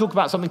 where I talk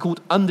about something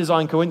called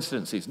undesigned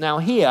coincidences. Now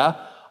here,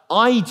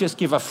 I just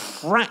give a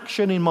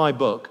fraction in my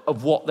book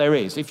of what there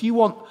is. If you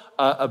want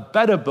a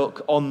better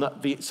book on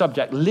the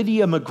subject,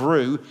 Lydia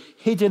McGrew,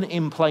 Hidden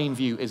in Plain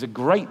View, is a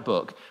great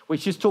book,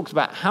 which just talks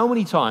about how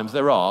many times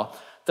there are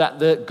that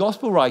the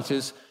gospel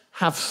writers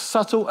have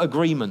subtle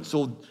agreements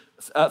or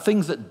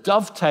things that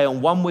dovetail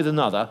one with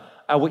another,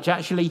 which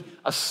actually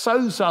are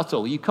so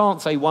subtle, you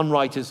can't say one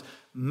writer's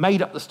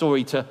made up the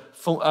story to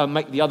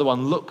make the other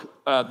one look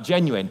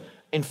genuine.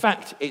 In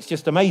fact, it's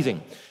just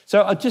amazing.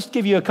 So I'll just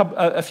give you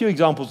a few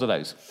examples of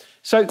those.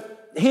 So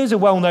here's a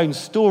well-known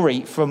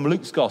story from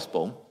Luke's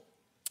gospel,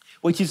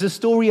 which is the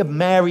story of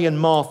Mary and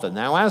Martha.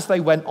 Now, as they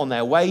went on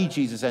their way,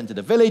 Jesus entered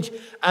a village,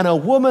 and a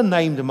woman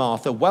named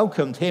Martha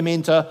welcomed him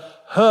into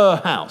her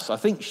house. I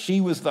think she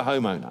was the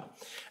homeowner.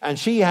 And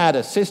she had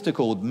a sister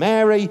called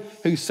Mary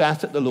who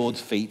sat at the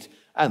Lord's feet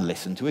and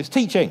listened to his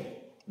teaching.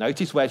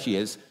 Notice where she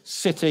is,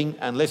 sitting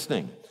and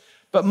listening.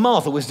 But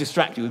Martha was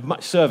distracted with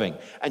much serving,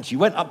 and she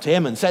went up to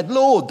him and said,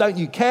 "Lord, don't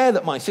you care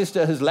that my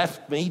sister has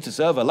left me to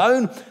serve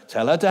alone?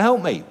 Tell her to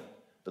help me."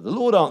 But the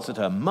Lord answered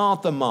her,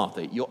 "Martha,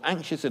 Martha, you're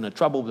anxious and are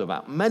troubled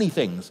about many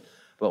things,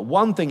 but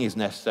one thing is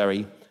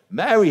necessary.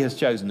 Mary has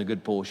chosen the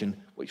good portion,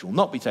 which will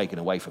not be taken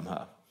away from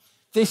her."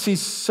 This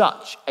is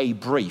such a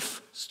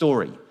brief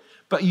story,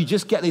 but you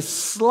just get this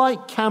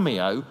slight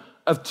cameo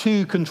of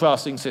two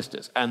contrasting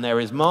sisters. And there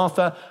is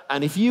Martha,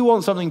 and if you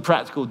want something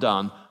practical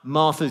done,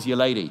 Martha's your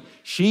lady.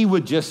 She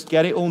would just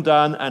get it all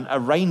done and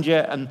arrange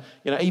it and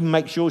even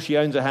make sure she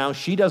owns a house.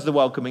 She does the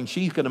welcoming.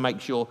 She's going to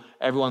make sure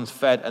everyone's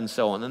fed and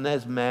so on. And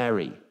there's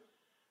Mary,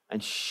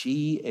 and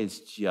she is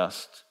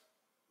just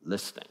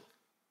listening.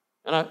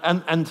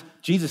 And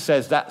Jesus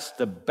says that's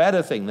the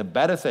better thing, the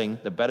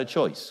better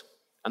choice.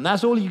 And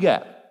that's all you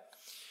get.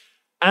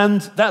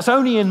 And that's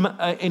only in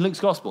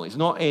Luke's gospel. It's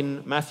not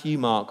in Matthew,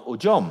 Mark, or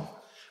John.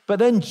 But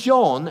then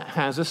John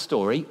has a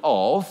story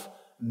of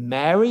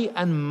Mary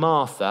and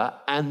Martha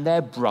and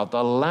their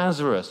brother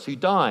Lazarus, who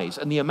dies.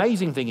 And the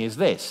amazing thing is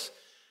this.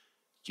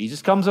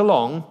 Jesus comes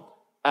along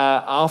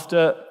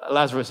after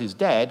Lazarus is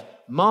dead.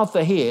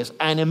 Martha hears,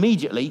 and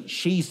immediately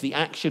she's the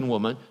action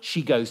woman.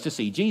 She goes to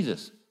see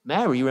Jesus.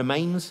 Mary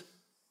remains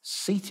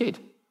seated.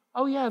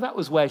 Oh yeah, that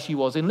was where she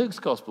was in Luke's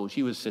gospel.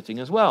 She was sitting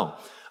as well.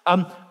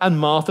 And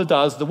Martha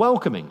does the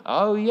welcoming.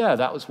 Oh yeah,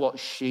 that was what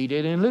she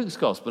did in Luke's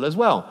gospel as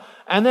well.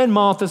 And then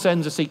Martha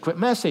sends a secret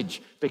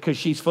message because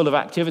she's full of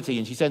activity,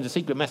 and she sends a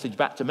secret message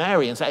back to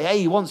Mary and says, "Hey,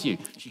 he wants you."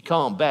 She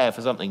can't bear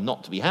for something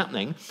not to be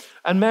happening.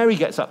 And Mary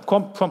gets up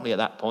promptly at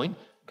that point,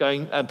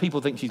 and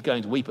people think she's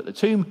going to weep at the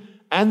tomb.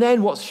 And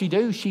then what's she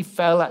do? She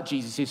fell at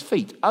Jesus'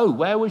 feet. Oh,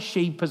 where was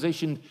she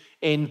positioned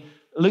in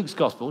Luke's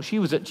gospel? She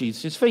was at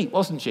Jesus' feet,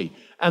 wasn't she?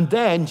 And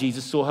then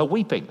Jesus saw her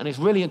weeping. And it's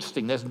really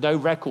interesting. There's no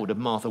record of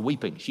Martha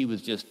weeping. She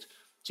was just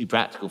too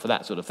practical for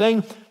that sort of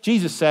thing.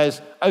 Jesus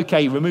says,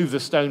 "Okay, remove the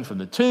stone from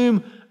the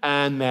tomb."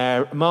 and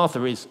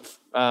Martha is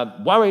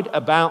worried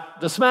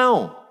about the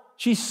smell.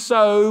 She's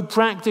so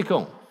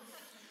practical.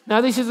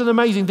 Now, this is an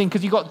amazing thing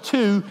because you've got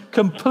two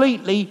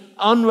completely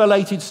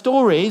unrelated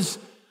stories,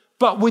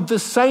 but with the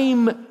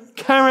same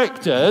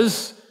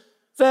characters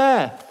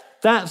there.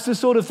 That's the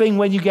sort of thing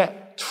when you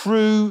get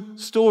true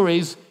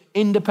stories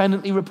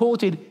independently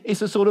reported, it's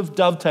the sort of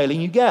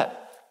dovetailing you get.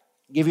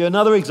 I'll give you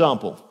another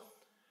example.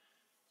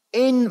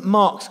 In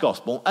Mark's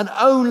gospel, and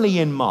only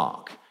in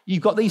Mark,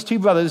 you've got these two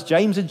brothers,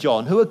 James and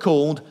John, who are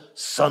called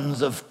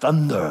sons of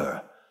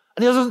thunder.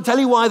 And he doesn't tell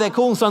you why they're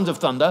called sons of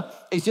thunder.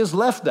 It's just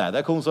left there.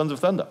 They're called sons of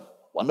thunder.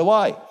 Wonder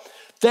why.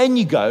 Then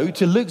you go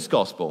to Luke's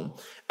gospel,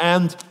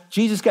 and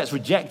Jesus gets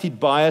rejected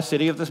by a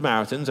city of the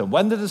Samaritans. And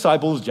when the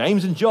disciples,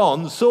 James and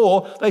John,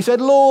 saw, they said,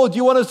 Lord, do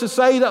you want us to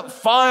say that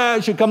fire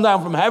should come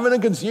down from heaven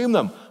and consume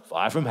them?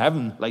 Fire from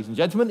heaven, ladies and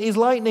gentlemen, is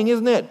lightning,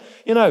 isn't it?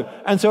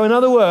 And so in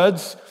other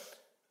words,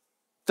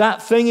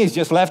 that thing is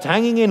just left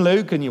hanging in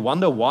Luke, and you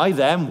wonder why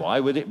them? Why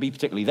would it be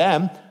particularly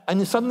them? And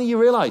then suddenly you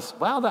realize,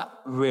 wow, that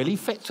really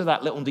fits with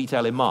that little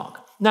detail in Mark.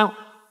 Now,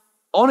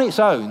 on its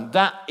own,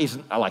 that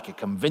isn't like a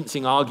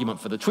convincing argument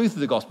for the truth of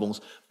the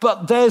Gospels,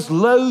 but there's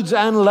loads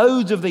and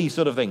loads of these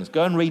sort of things.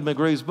 Go and read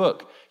McGrew's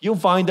book. You'll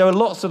find there are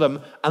lots of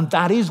them, and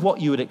that is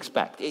what you would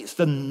expect. It's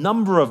the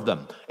number of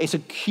them. It's a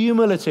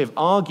cumulative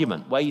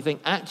argument where you think,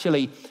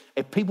 actually,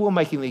 if people were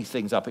making these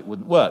things up, it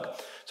wouldn't work.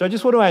 So I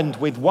just want to end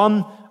with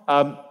one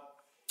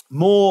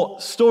more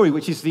story,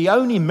 which is the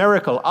only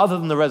miracle other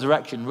than the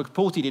resurrection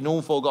reported in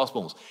all four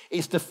Gospels.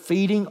 It's the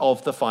feeding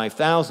of the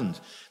 5,000.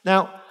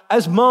 Now,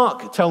 as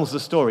Mark tells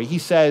the story, he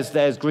says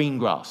there's green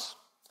grass.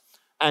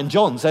 And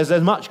John says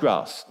there's much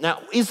grass.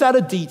 Now, is that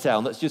a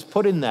detail that's just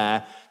put in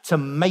there to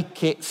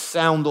make it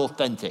sound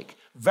authentic?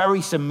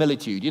 Very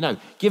similitude,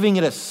 giving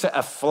it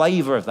a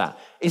flavor of that.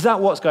 Is that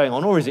what's going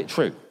on, or is it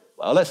true?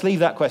 Well, let's leave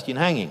that question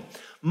hanging.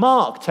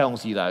 Mark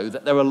tells you, though,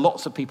 that there are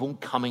lots of people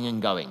coming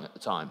and going at the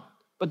time,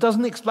 but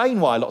doesn't explain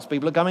why lots of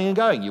people are coming and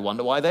going. You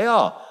wonder why they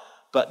are.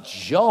 But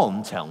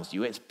John tells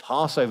you it's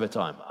Passover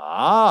time.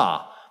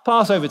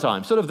 Passover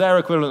time, sort of their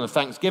equivalent of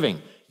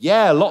Thanksgiving.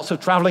 Yeah, lots of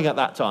traveling at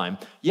that time.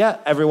 Yeah,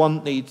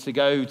 everyone needs to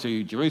go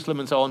to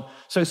Jerusalem and so on.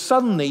 So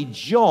suddenly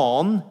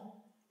John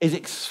is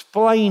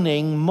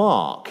explaining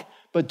Mark,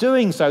 but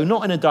doing so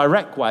not in a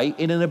direct way,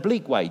 in an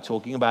oblique way,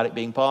 talking about it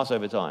being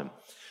Passover time.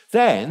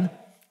 Then,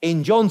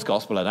 in John's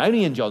gospel, and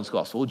only in John's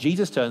gospel,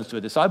 Jesus turns to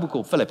a disciple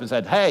called Philip and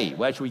said, hey,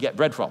 where should we get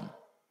bread from?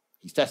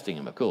 He's testing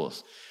him, of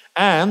course.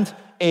 And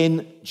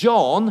in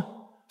John,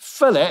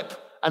 Philip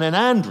and then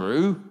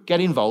Andrew get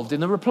involved in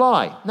the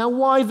reply. Now,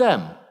 why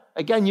them?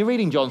 Again, you're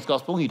reading John's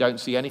gospel, you don't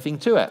see anything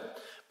to it.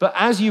 But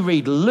as you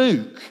read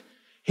Luke,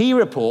 he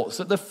reports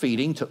that the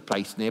feeding took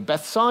place near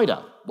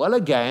Bethsaida. Well,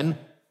 again,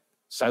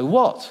 so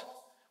what?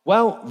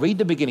 Well, read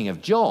the beginning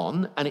of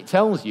John, and it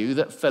tells you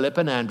that Philip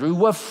and Andrew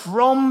were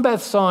from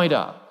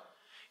Bethsaida.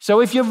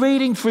 So if you're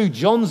reading through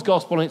John's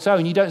gospel on its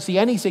own, you don't see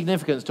any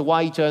significance to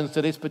why he turns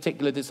to this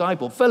particular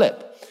disciple,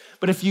 Philip.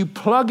 But if you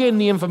plug in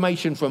the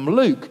information from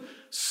Luke,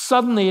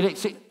 suddenly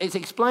it's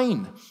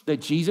explained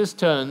that Jesus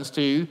turns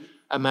to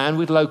a man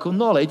with local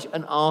knowledge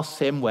and asks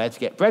him where to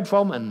get bread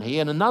from, and he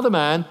and another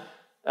man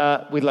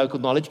with local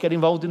knowledge get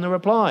involved in the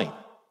reply.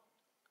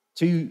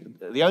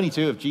 The only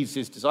two of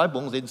Jesus'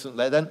 disciples,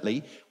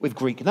 incidentally, with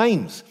Greek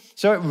names.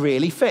 So it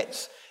really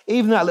fits.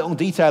 Even that little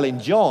detail in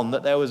John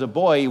that there was a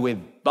boy with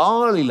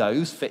barley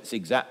loaves fits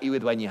exactly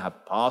with when you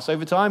have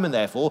Passover time and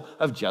therefore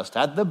have just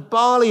had the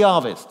barley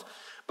harvest.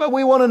 But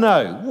we want to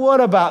know, what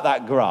about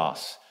that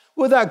grass?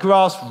 Would that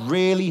grass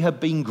really have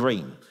been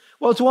green?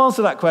 Well, to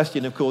answer that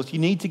question, of course, you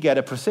need to get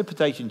a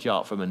precipitation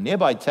chart from a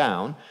nearby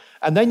town,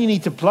 and then you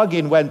need to plug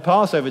in when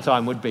Passover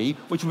time would be,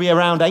 which would be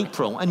around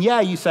April. And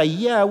you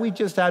say, we've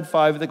just had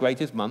 5 of the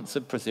greatest months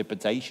of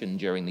precipitation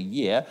during the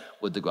year.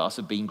 Would the grass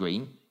have been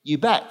green? You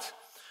bet.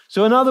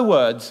 So in other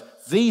words,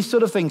 these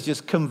sort of things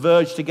just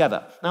converge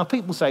together. Now,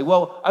 people say,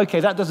 well, okay,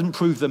 that doesn't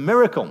prove the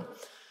miracle.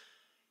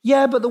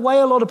 Yeah, but the way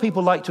a lot of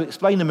people like to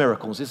explain the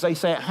miracles is they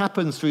say it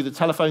happens through the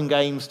telephone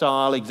game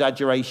style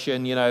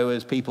exaggeration,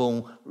 as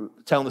people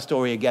tell the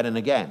story again and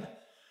again.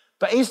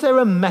 But is there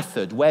a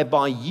method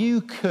whereby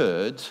you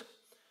could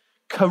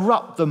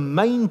corrupt the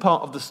main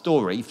part of the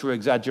story through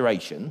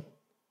exaggeration,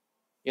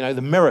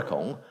 the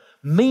miracle,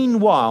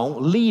 meanwhile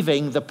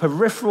leaving the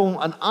peripheral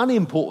and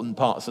unimportant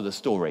parts of the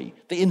story,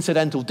 the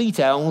incidental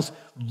details,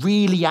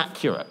 really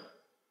accurate?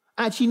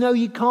 Actually, no,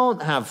 you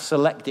can't have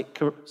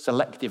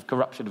selective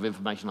corruption of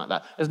information like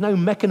that. There's no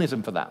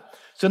mechanism for that.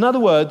 So in other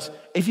words,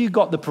 if you've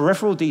got the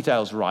peripheral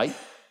details right,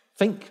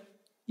 think,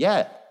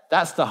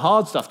 that's the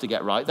hard stuff to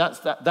get right.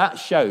 That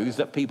shows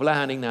that people are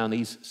handing down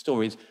these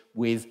stories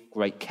with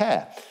great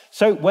care.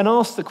 So when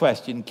asked the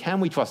question, can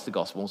we trust the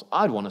Gospels?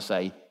 I'd want to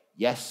say,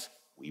 yes,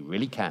 we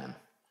really can.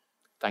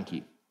 Thank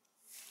you.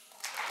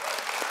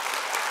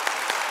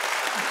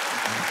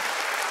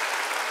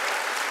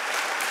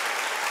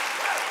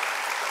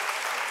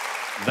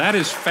 That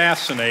is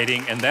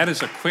fascinating, and that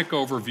is a quick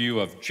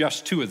overview of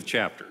just 2 of the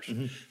chapters.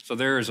 So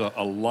there is a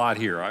lot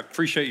here. I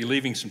appreciate you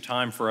leaving some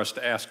time for us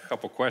to ask a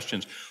couple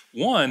questions.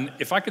 One,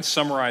 if I could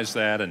summarize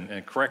that,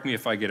 and correct me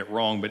if I get it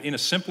wrong, but in a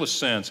simplest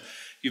sense,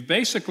 you've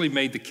basically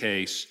made the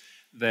case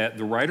that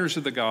the writers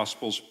of the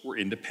Gospels were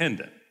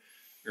independent.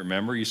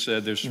 Remember, you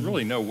said there's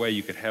really no way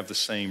you could have the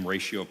same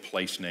ratio of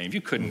place names.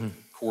 You couldn't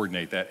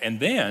coordinate that. And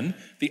then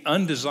the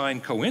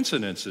undesigned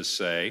coincidences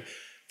say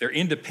they're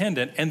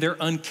independent and they're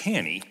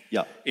uncanny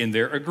in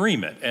their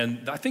agreement.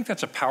 And I think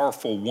that's a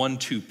powerful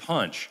 1-2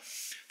 punch.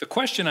 The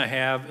question I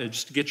have,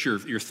 just to get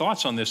your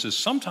thoughts on this, is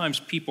sometimes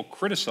people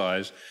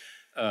criticize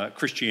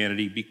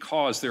Christianity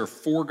because there are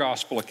 4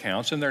 gospel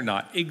accounts and they're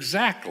not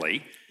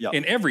exactly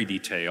in every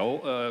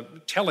detail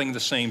telling the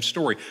same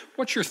story.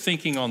 What's your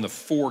thinking on the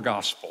 4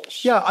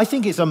 gospels? Yeah, I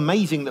think it's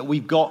amazing that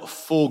we've got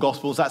 4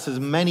 gospels. That's as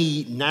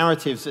many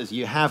narratives as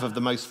you have of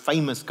the most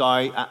famous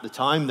guy at the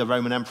time, the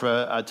Roman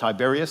Emperor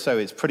Tiberius, so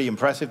it's pretty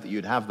impressive that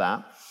you'd have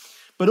that.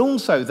 But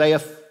also they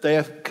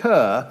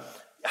occur.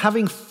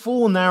 Having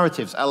 4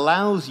 narratives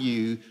allows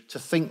you to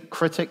think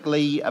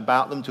critically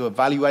about them, to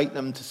evaluate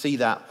them, to see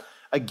that.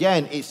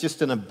 Again, it's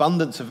just an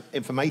abundance of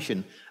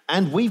information.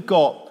 And we've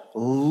got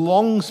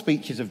long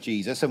speeches of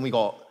Jesus, and we've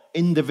got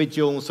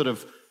individual sort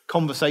of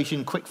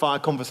conversation, quick-fire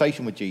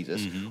conversation with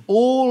Jesus,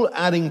 all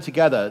adding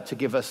together to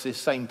give us this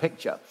same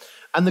picture.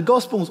 And the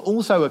Gospels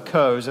also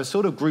occur as a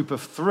sort of group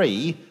of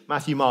 3,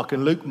 Matthew, Mark,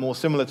 and Luke, more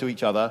similar to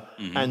each other,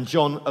 and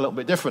John a little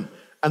bit different.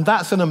 And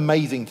that's an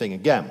amazing thing,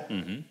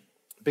 again,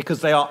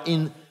 because they are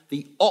in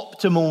the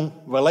optimal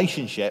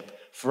relationship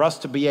for us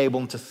to be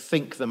able to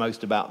think the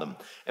most about them.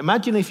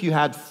 Imagine if you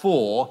had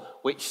 4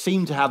 which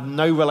seem to have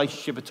no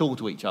relationship at all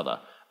to each other.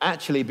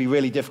 Actually, it'd be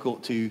really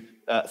difficult to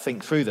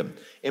think through them.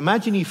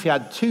 Imagine if you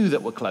had 2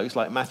 that were close,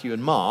 like Matthew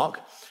and Mark,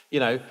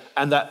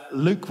 and that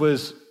Luke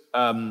was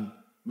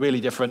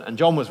really different and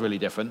John was really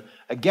different.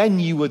 Again,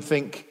 you would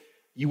think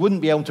you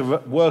wouldn't be able to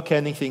work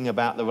anything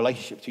about the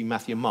relationship between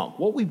Matthew and Mark.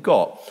 What we've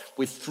got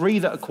with 3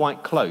 that are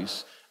quite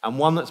close and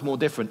 1 that's more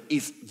different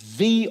is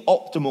the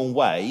optimal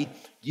way.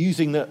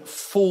 Using the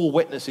 4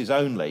 witnesses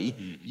only,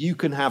 you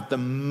can have the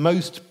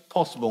most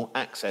possible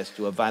access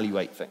to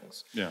evaluate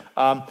things.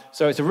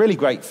 So it's a really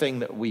great thing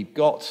that we've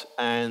got,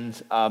 and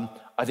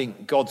I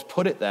think God's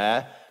put it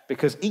there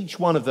because each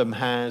one of them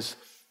has,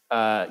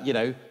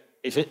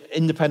 it's an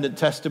independent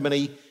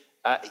testimony.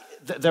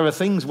 There are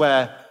things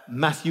where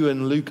Matthew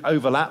and Luke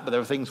overlap, but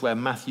there are things where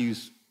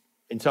Matthew's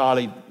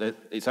entirely,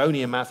 it's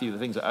only in Matthew, the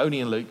things are only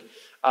in Luke.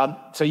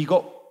 So you've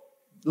got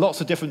lots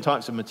of different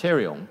types of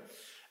material.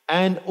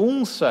 And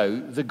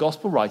also, the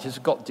gospel writers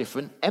have got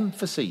different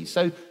emphases.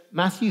 So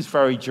Matthew's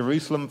very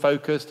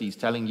Jerusalem-focused. He's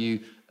telling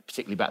you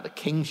particularly about the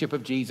kingship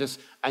of Jesus.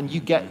 And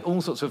you get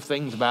all sorts of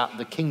things about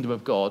the kingdom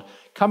of God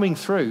coming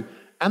through.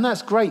 And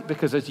that's great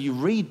because as you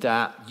read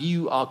that,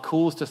 you are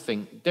caused to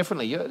think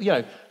differently.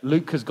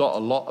 Luke has got a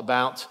lot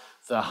about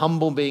the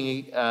humble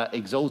being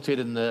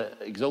exalted and the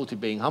exalted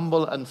being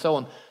humble and so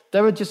on.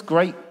 There are just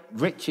great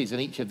riches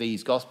in each of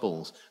these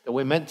gospels that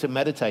we're meant to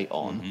meditate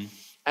on.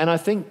 And I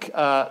think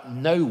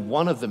no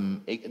one of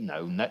them,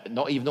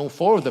 not even all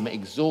 4 of them,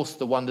 exhaust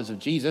the wonders of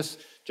Jesus.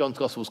 John's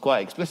Gospel is quite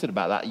explicit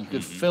about that. You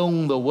could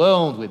fill the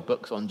world with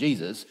books on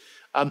Jesus.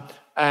 And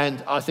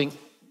I think,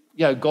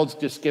 God's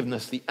just given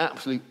us the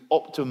absolute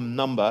optimum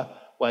number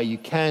where you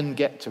can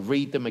get to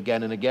read them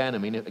again and again. I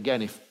mean,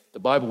 again, if the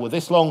Bible were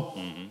this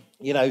long,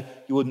 you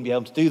wouldn't be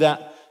able to do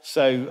that.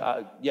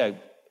 So,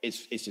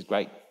 it's just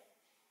great.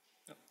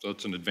 So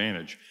it's an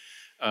advantage.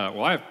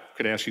 Well, I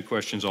could ask you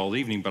questions all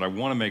evening, but I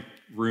want to make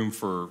room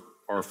for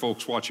our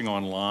folks watching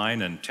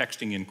online and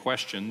texting in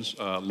questions.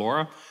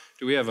 Laura,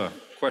 do we have a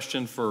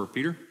question for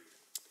Peter?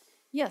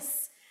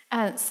 Yes.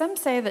 Some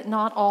say that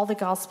not all the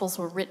Gospels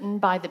were written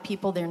by the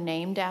people they're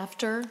named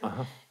after.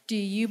 Do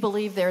you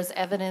believe there's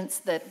evidence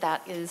that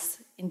that is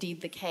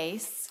indeed the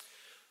case?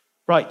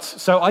 Right.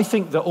 So I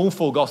think that all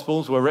 4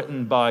 Gospels were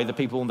written by the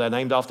people they're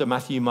named after,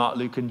 Matthew, Mark,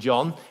 Luke, and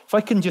John. If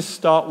I can just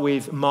start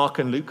with Mark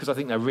and Luke, because I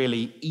think they're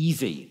really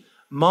easy.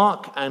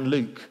 Mark and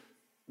Luke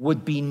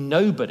would be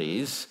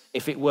nobodies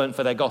if it weren't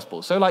for their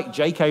gospel. So like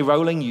J.K.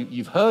 Rowling,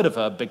 you've heard of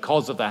her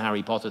because of the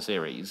Harry Potter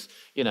series,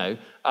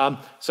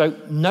 So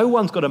no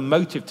one's got a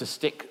motive to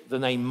stick the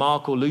name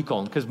Mark or Luke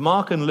on because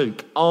Mark and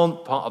Luke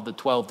aren't part of the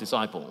 12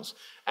 disciples.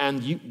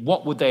 And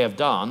what would they have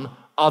done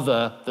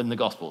other than the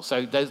gospel?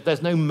 So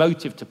there's no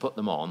motive to put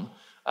them on.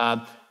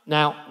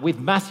 Now, with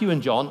Matthew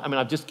and John,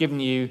 I've just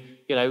given you,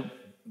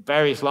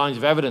 various lines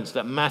of evidence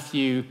that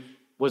Matthew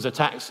was a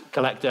tax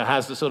collector,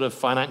 has the sort of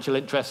financial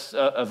interests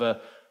of a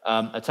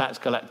tax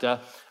collector.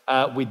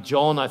 With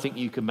John, I think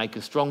you can make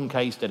a strong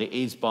case that it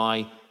is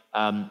by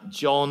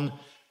John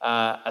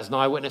as an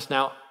eyewitness.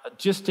 Now,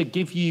 just to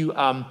give you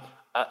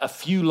a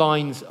few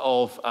lines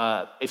of,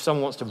 if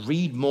someone wants to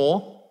read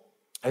more,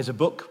 there's a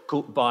book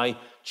by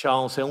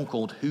Charles Hill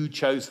called Who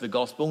Chose the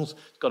Gospels.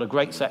 It's got a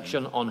great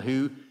section on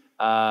who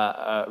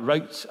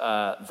wrote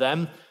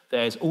them.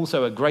 There's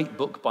also a great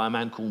book by a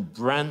man called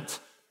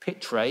Brant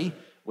Pitre,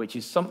 which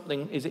is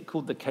something, is it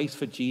called The Case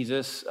for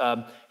Jesus?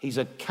 He's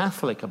a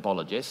Catholic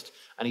apologist,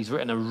 and he's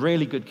written a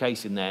really good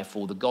case in there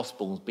for the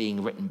Gospels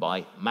being written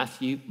by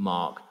Matthew,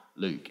 Mark,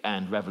 Luke,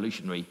 and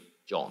revolutionary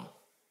John.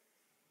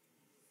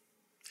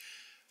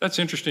 That's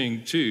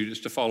interesting, too,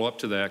 just to follow up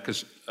to that,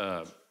 because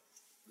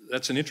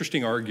that's an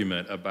interesting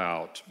argument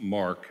about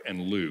Mark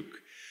and Luke.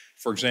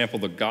 For example,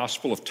 the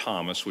Gospel of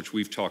Thomas, which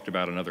we've talked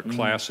about in other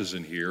classes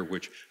in here,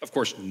 which, of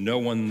course, no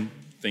one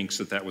thinks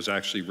that that was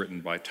actually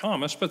written by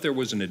Thomas, but there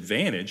was an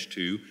advantage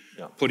to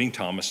putting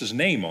Thomas's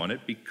name on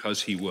it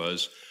because he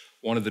was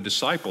one of the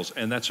disciples.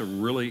 And that's a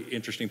really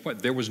interesting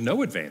point. There was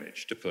no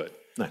advantage to put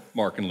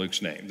Mark and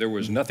Luke's name. There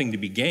was nothing to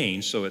be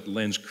gained, so it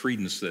lends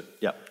credence that...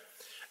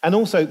 And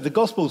also, the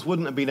Gospels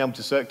wouldn't have been able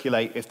to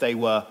circulate if they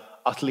were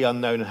utterly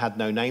unknown and had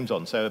no names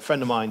on. So a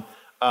friend of mine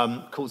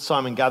called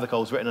Simon Gathercole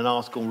has written an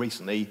article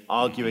recently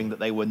arguing that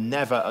they were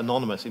never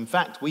anonymous. In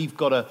fact, we've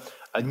got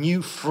a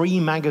new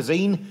free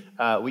magazine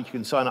which you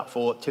can sign up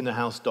for at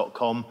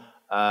tinderhouse.com,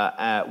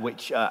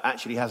 which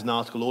actually has an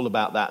article all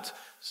about that.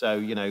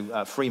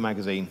 So, free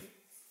magazine.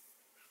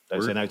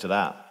 Don't say no to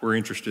that. We're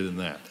interested in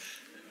that.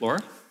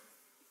 Laura?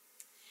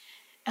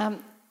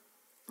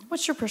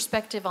 What's your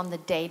perspective on the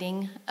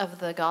dating of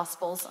the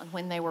Gospels and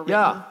when they were written?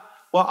 Yeah,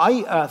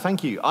 well,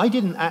 thank you. I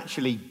didn't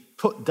actually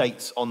put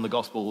dates on the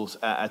Gospels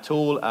at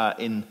all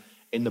in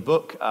the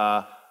book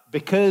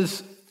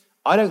because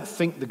I don't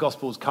think the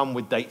Gospels come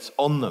with dates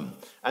on them.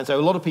 And so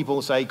a lot of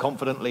people say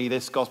confidently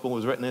this Gospel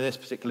was written in this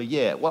particular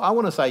year. Well, I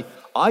want to say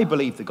I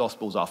believe the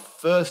Gospels are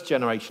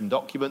first-generation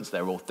documents.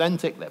 They're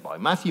authentic. They're by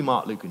Matthew,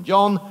 Mark, Luke, and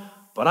John.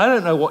 But I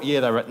don't know what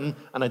year they're written,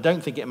 and I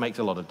don't think it makes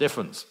a lot of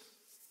difference.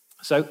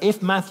 So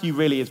if Matthew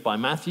really is by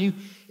Matthew,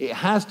 it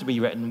has to be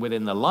written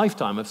within the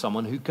lifetime of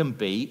someone who can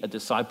be a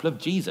disciple of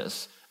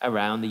Jesus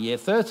around the year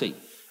 30.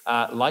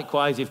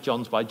 Likewise, if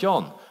John's by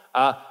John.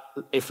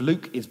 If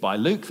Luke is by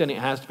Luke, then it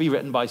has to be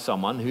written by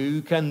someone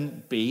who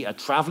can be a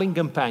traveling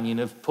companion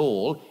of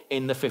Paul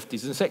in the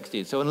 50s and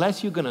 60s. So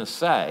unless you're going to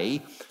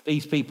say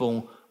these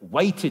people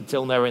waited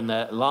till they're in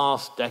the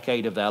last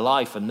decade of their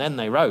life and then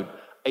they wrote,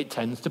 it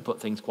tends to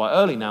put things quite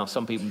early. Now,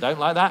 some people don't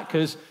like that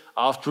because,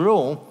 after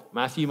all,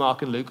 Matthew,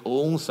 Mark, and Luke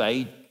all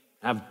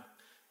have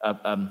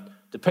a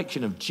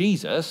depiction of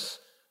Jesus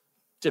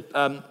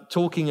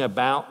talking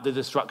about the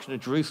destruction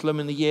of Jerusalem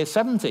in the year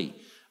 70.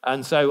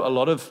 And so a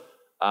lot of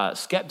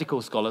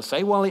skeptical scholars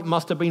say, well, it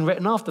must have been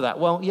written after that.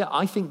 Well, yeah,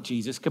 I think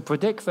Jesus could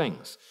predict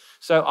things.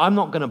 So I'm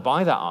not going to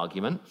buy that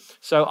argument.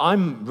 So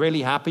I'm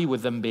really happy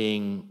with them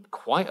being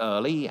quite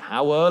early.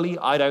 How early,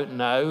 I don't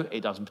know.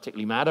 It doesn't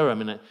particularly matter. I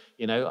mean,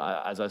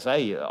 as I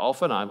say,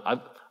 often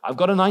I've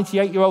got a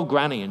 98-year-old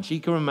granny, and she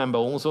can remember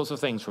all sorts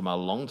of things from a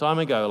long time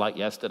ago, like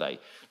yesterday.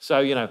 So,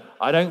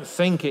 I don't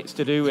think it's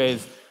to do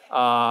with,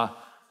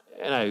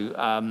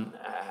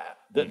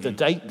 the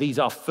date. These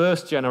are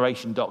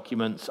first-generation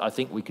documents. I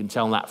think we can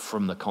tell that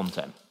from the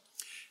content.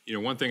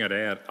 One thing I'd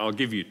add, I'll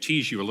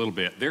tease you a little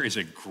bit. There is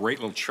a great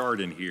little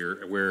chart in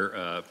here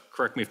where,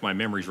 correct me if my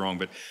memory's wrong,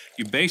 but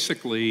you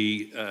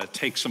basically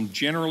take some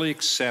generally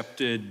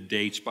accepted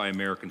dates by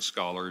American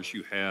scholars.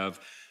 You have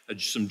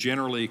some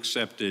generally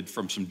accepted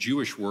from some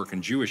Jewish work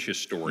and Jewish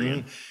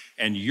historian.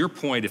 And your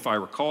point, if I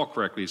recall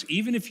correctly, is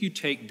even if you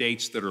take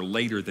dates that are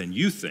later than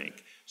you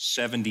think,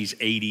 70s,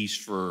 80s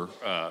for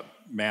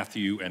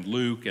Matthew and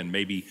Luke, and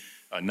maybe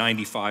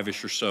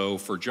 95-ish or so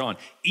for John,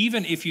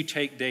 even if you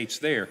take dates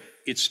there,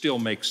 it still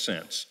makes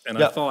sense. And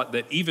I thought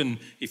that even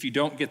if you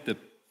don't get the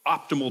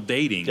optimal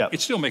dating, it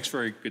still makes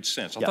very good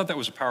sense. I thought that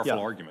was a powerful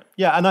argument.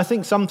 Yeah, and I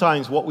think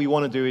sometimes what we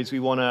want to do is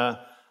we want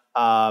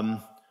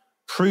to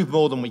prove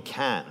more than we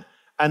can.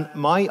 And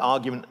my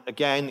argument,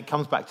 again, it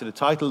comes back to the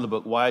title of the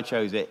book, why I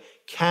chose it.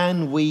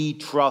 Can we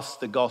trust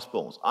the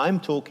Gospels?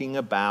 I'm talking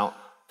about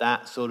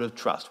that sort of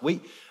trust.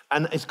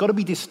 And it's got to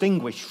be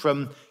distinguished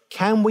from,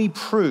 can we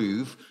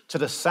prove to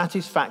the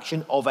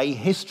satisfaction of a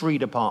history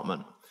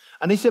department?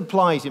 And this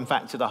applies, in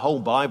fact, to the whole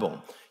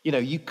Bible.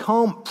 You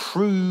can't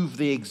prove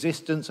the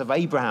existence of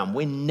Abraham.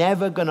 We're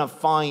never going to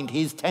find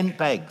his tent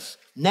pegs.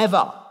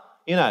 Never,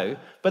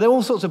 But there are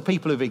all sorts of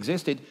people who've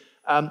existed.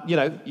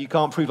 You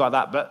can't prove like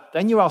that. But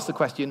then you ask the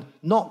question,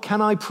 not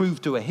can I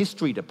prove to a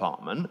history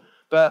department,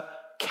 but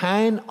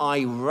can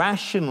I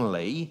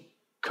rationally,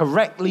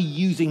 correctly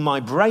using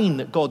my brain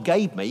that God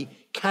gave me,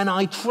 can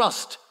I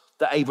trust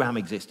that Abraham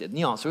existed? And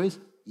the answer is,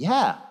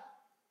 yeah.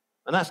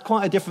 And that's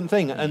quite a different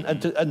thing.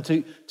 And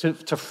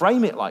to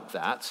frame it like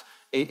that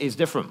is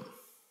different.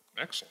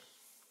 Excellent.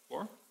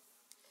 Laura?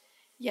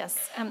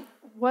 Yes.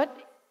 What,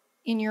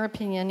 in your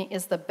opinion,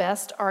 is the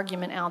best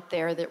argument out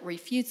there that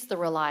refutes the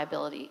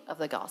reliability of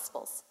the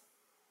Gospels?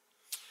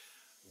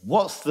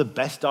 What's the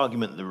best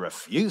argument that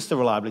refutes the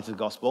reliability of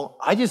the Gospel?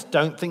 I just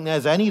don't think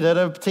there's any that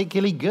are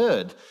particularly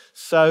good.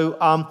 So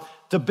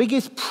the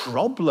biggest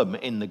problem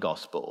in the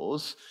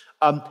Gospels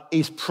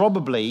is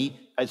probably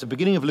at the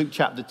beginning of Luke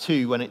chapter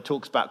 2 when it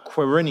talks about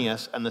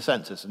Quirinius and the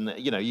census. And,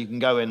 you can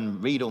go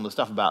and read all the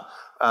stuff about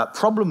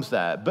problems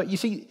there. But you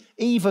see,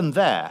 even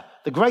there,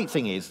 the great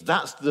thing is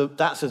that's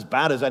as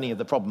bad as any of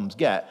the problems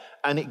get.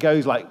 And it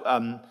goes like,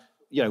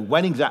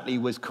 when exactly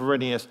was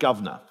Quirinius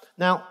governor?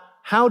 Now,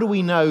 how do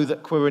we know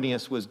that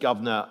Quirinius was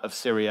governor of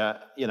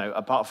Syria,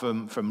 apart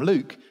from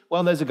Luke?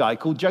 Well, there's a guy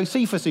called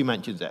Josephus who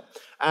mentions it.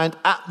 And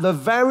at the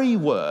very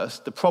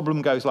worst, the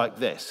problem goes like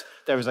this.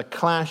 There is a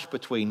clash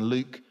between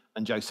Luke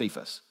and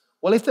Josephus.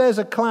 Well, if there's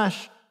a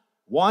clash,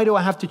 why do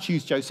I have to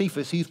choose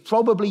Josephus? He's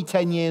probably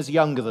 10 years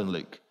younger than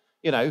Luke,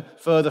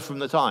 further from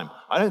the time.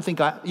 I don't think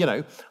I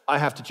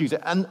have to choose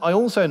it. And I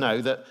also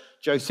know that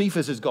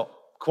Josephus has got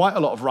quite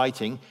a lot of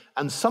writing,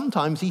 and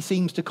sometimes he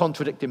seems to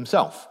contradict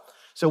himself.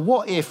 So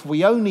what if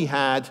we only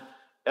had,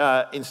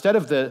 instead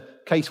of the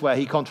case where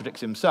he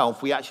contradicts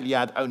himself, we actually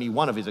had only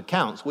one of his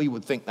accounts? We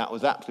would think that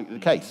was absolutely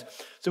the case.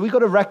 So we've got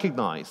to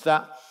recognize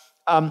that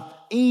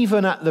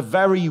even at the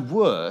very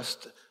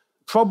worst,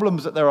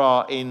 problems that there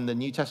are in the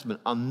New Testament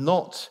are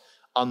not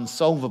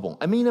unsolvable.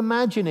 I mean,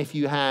 imagine if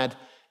you had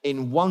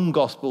in one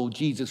gospel,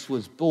 Jesus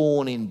was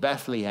born in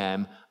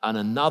Bethlehem, and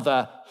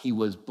another, he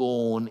was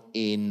born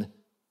in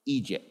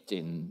Egypt,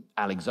 in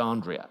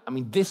Alexandria. I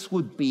mean, this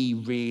would be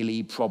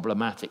really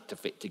problematic to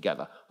fit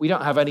together. We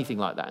don't have anything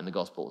like that in the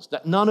Gospels.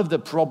 None of the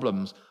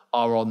problems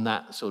are on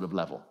that sort of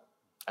level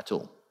at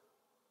all.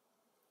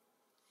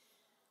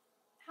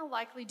 How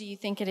likely do you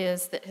think it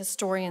is that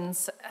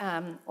historians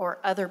or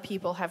other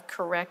people have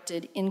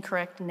corrected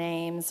incorrect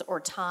names or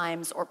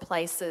times or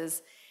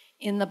places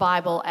in the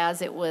Bible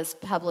as it was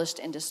published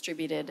and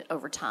distributed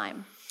over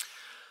time?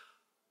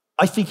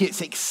 I think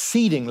it's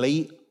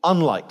exceedingly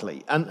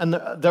unlikely, and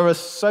there are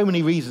so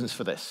many reasons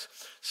for this.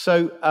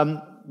 So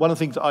one of the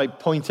things I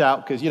point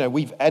out, because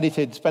we've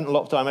spent a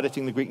lot of time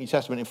editing the Greek New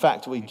Testament. In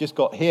fact, we've just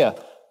got here,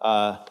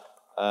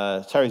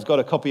 Terry's got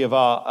a copy of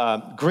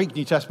our Greek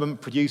New Testament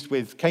produced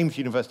with Cambridge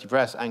University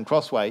Press and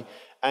Crossway,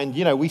 and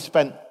we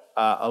spent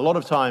a lot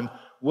of time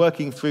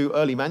working through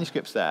early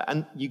manuscripts there.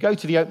 And you go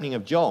to the opening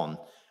of John,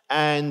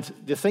 and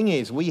the thing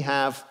is, we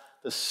have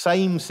the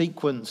same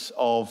sequence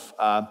of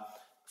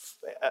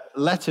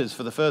letters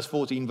for the first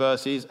 14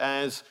 verses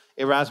as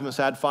Erasmus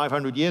had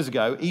 500 years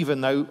ago,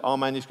 even though our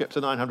manuscripts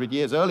are 900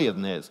 years earlier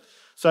than his.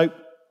 So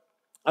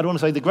I'd want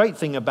to say the great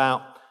thing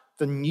about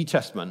the New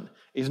Testament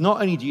is not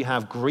only do you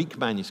have Greek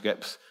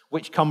manuscripts,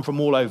 which come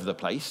from all over the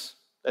place.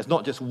 There's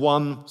not just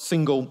one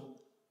single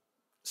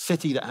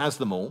city that has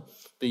them all.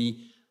 The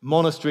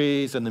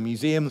monasteries and the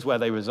museums where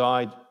they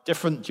reside,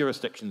 different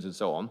jurisdictions and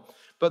so on.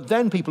 But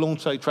then people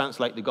also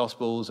translate the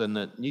Gospels and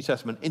the New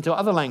Testament into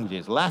other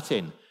languages: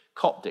 Latin,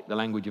 Coptic, the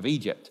language of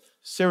Egypt,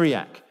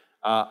 Syriac,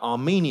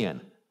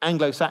 Armenian,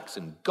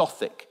 Anglo-Saxon,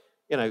 Gothic,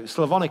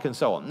 Slavonic, and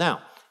so on.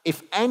 Now,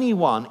 if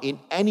anyone in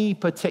any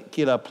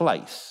particular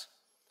place,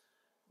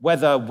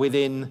 whether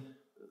within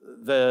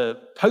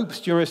the Pope's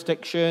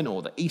jurisdiction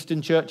or the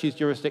Eastern Church's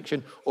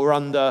jurisdiction or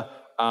under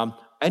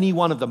any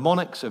one of the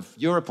monarchs of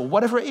Europe or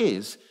whatever it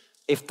is,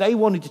 if they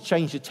wanted to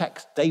change the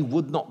text, they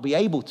would not be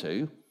able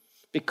to,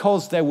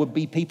 because there would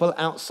be people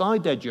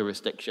outside their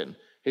jurisdiction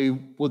who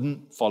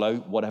wouldn't follow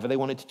whatever they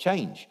wanted to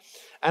change.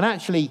 And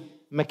actually,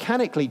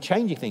 mechanically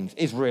changing things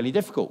is really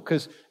difficult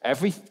because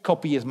every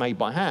copy is made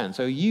by hand.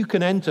 So you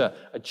can enter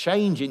a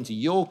change into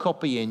your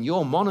copy in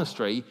your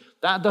monastery.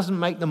 That doesn't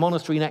make the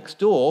monastery next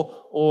door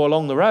or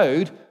along the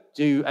road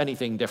do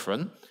anything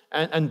different.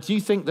 And do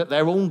you think that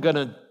they're all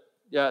going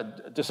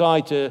to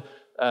decide to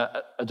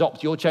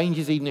adopt your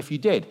changes even if you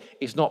did?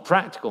 It's not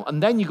practical.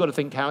 And then you've got to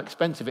think how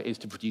expensive it is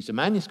to produce a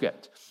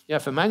manuscript.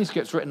 For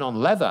manuscripts written on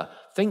leather,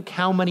 think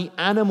how many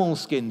animal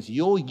skins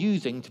you're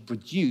using to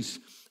produce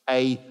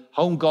a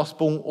whole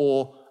gospel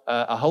or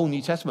a whole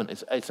New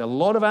Testament. It's a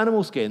lot of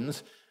animal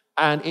skins,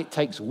 and it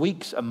takes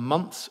weeks and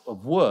months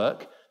of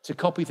work to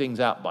copy things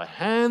out by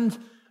hand.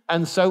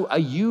 And so are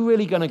you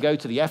really going to go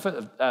to the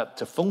effort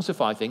to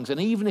falsify things?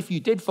 And even if you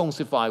did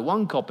falsify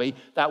one copy,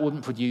 that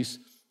wouldn't produce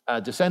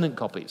descendant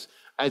copies.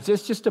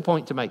 It's just a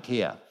point to make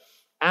here.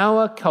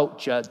 Our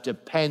culture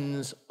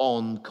depends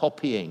on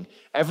copying.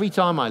 Every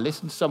time I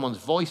listen to someone's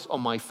voice on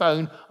my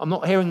phone, I'm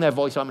not hearing their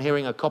voice, I'm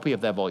hearing a copy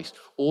of their voice.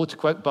 Or to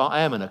quote Bart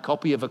Ehrman, a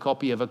copy of a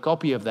copy of a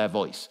copy of their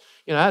voice.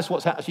 That's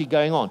what's actually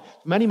going on.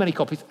 Many, many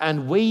copies,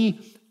 and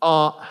we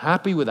are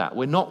happy with that.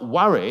 We're not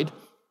worried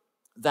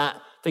that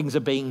things are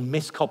being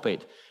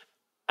miscopied.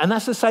 And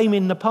that's the same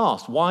in the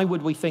past. Why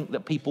would we think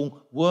that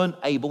people weren't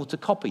able to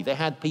copy? They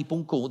had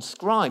people called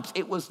scribes.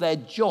 It was their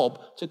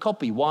job to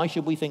copy. Why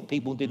should we think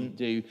people didn't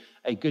do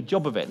a good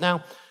job of it?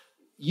 Now,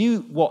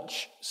 you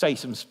watch, say,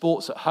 some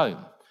sports at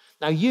home.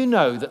 Now, you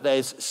know that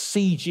there's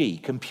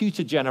CG,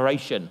 computer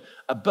generation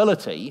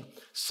ability,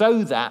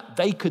 so that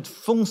they could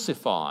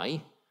falsify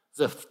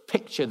the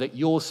picture that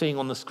you're seeing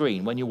on the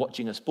screen when you're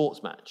watching a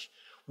sports match.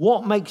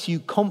 What makes you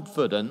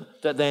confident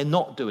that they're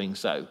not doing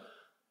so?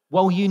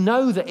 Well, you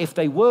know that if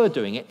they were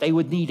doing it, they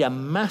would need a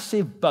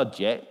massive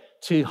budget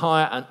to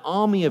hire an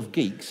army of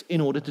geeks in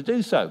order to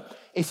do so.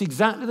 It's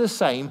exactly the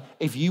same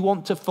if you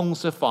want to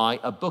falsify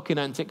a book in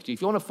antiquity.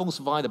 If you want to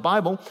falsify the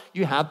Bible,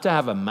 you have to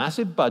have a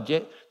massive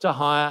budget to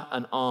hire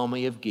an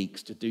army of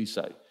geeks to do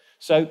so.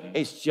 So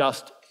it's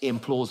just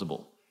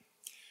implausible.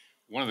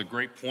 One of the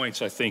great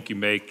points I think you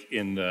make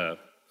in the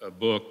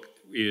book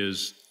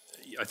is,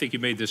 I think you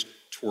made this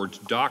towards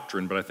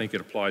doctrine, but I think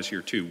it applies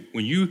here too.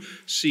 When you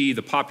see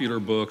the popular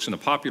books and the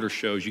popular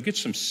shows, you get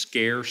some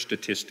scare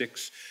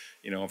statistics,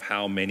 of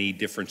how many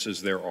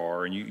differences there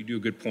are, and you do a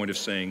good point of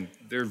saying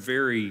there are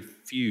very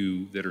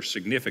few that are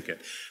significant.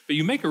 But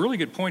you make a really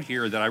good point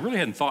here that I really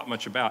hadn't thought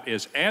much about,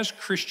 is as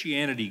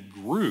Christianity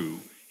grew,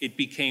 it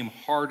became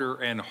harder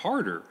and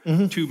harder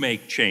to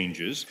make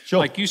changes. Sure.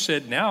 Like you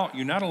said, now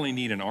you not only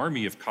need an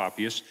army of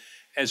copyists,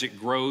 as it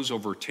grows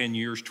over 10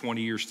 years,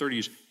 20 years, 30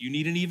 years, you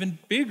need an even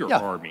bigger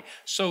army.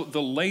 So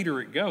the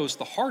later it goes,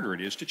 the harder it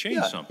is to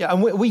change something. Yeah,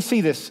 and we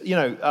see this,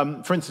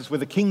 for instance,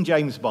 with the King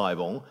James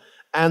Bible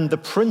and the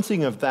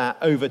printing of that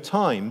over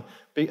time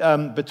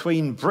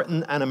between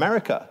Britain and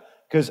America.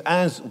 Because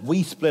as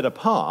we split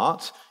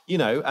apart,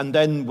 and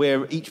then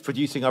we're each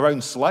producing our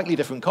own slightly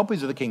different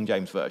copies of the King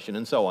James Version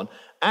and so on,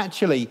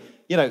 actually,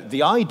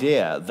 the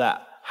idea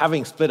that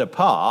having split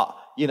apart,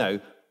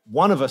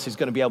 one of us is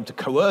going to be able to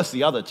coerce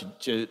the other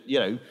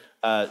to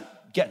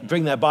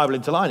bring their Bible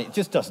into line. It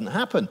just doesn't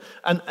happen.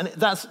 And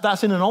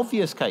that's in an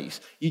obvious case.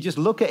 You just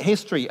look at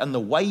history and the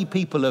way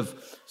people have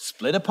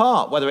split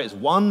apart, whether it's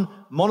one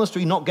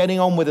monastery not getting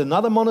on with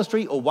another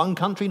monastery or one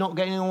country not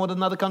getting on with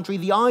another country.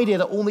 The idea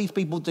that all these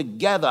people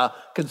together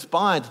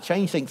conspired to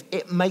change things,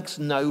 it makes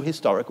no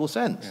historical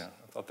sense. Yeah,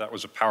 I thought that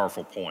was a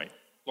powerful point.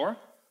 Laura?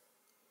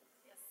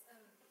 Yes,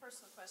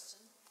 personal question.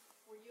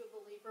 Were you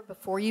a believer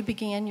before you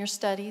began your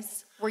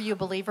studies? Were you a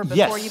believer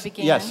before you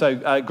began? Yes,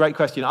 so great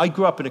question. I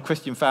grew up in a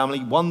Christian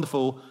family,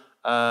 wonderful,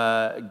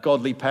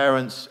 godly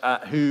parents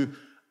who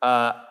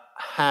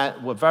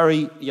were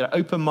very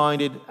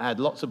open-minded, had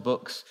lots of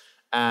books,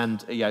 and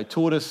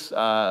taught us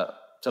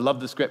to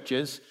love the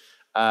scriptures,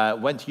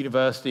 went to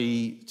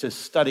university to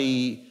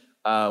study,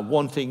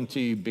 wanting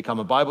to become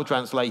a Bible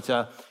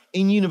translator.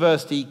 In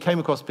university, came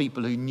across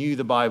people who knew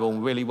the Bible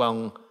really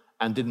well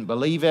and didn't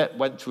believe it,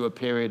 went through a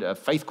period of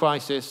faith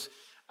crisis,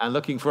 and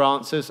looking for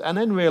answers, and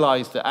then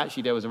realized that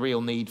actually there was a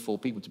real need for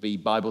people to be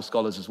Bible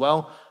scholars as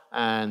well.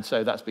 And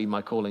so that's been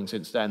my calling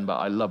since then, but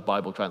I love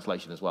Bible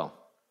translation as well.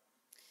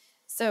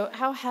 So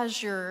how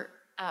has your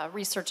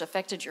research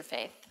affected your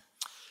faith?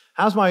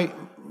 How's my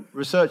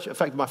research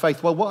affected my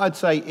faith? Well, what I'd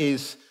say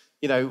is,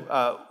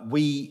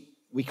 we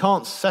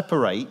can't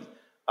separate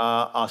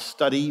our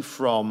study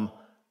from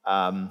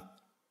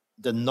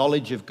the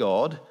knowledge of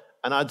God.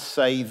 And I'd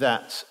say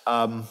that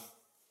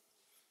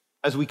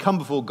as we come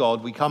before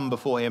God, we come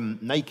before him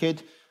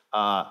naked.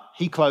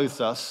 He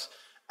clothes us,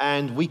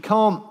 and we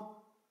can't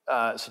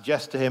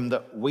suggest to him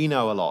that we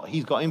know a lot.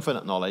 He's got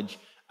infinite knowledge,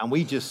 and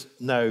we just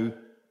know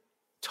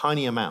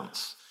tiny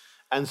amounts.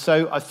 And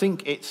so I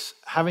think it's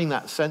having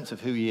that sense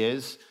of who he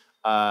is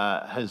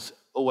has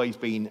always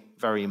been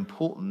very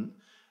important.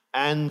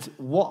 And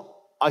what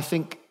I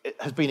think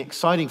has been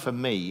exciting for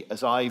me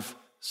as I've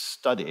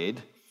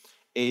studied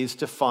is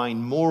to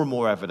find more and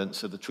more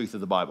evidence of the truth of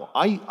the Bible.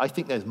 I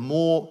think there's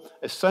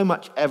so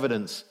much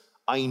evidence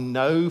I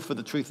know for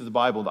the truth of the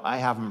Bible that I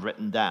haven't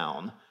written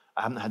down.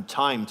 I haven't had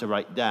time to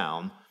write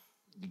down.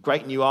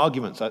 Great new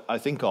arguments I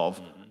think of.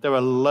 There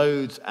are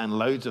loads and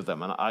loads of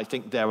them, and I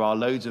think there are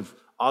loads of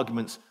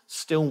arguments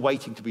still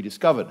waiting to be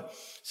discovered.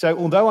 So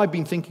although I've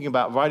been thinking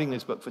about writing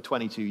this book for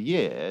 22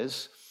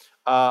 years,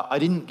 I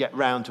didn't get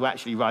round to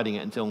actually writing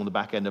it until the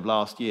back end of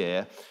last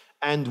year.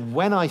 And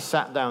when I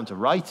sat down to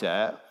write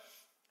it,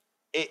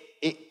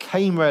 it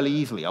came really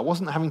easily. I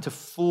wasn't having to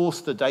force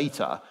the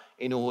data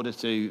in order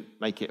to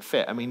make it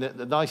fit. I mean,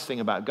 the nice thing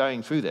about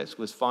going through this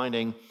was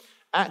finding,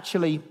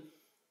 actually,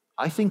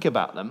 I think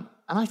about them,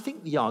 and I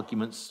think the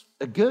arguments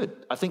are good.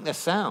 I think they're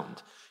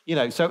sound.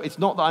 So it's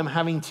not that I'm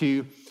having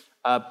to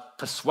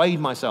persuade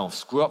myself,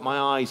 screw up my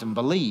eyes and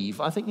believe.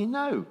 I think,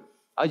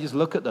 I just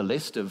look at the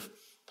list of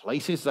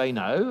places they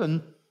know,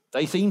 and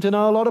they seem to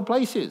know a lot of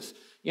places,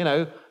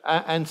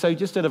 And so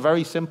just at a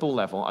very simple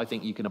level, I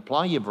think you can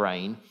apply your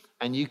brain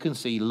and you can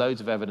see loads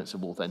of evidence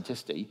of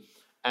authenticity.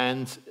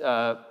 And,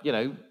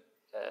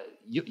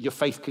 your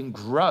faith can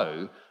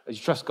grow as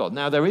you trust God.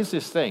 Now, there is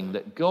this thing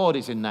that God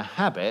is in the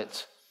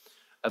habit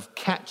of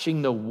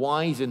catching the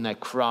wise in their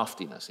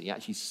craftiness. He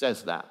actually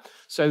says that.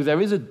 So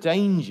there is a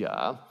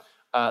danger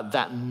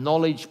that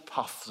knowledge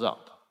puffs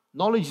up.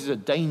 Knowledge is a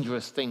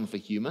dangerous thing for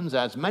humans,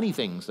 as many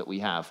things that we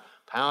have.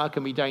 Power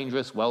can be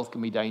dangerous, wealth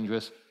can be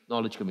dangerous,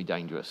 knowledge can be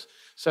dangerous.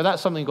 So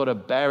that's something you've got to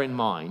bear in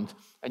mind,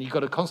 and you've got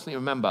to constantly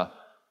remember,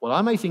 well,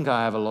 I may think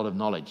I have a lot of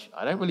knowledge.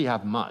 I don't really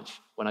have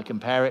much when I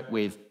compare it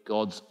with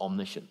God's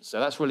omniscience. So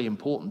that's really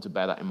important to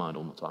bear that in mind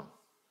all the time.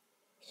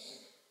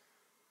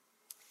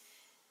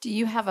 Do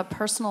you have a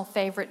personal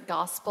favorite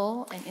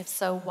gospel, and if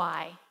so,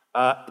 why?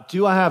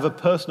 Do I have a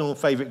personal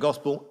favorite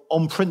gospel?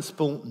 On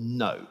principle,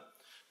 no.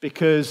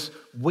 Because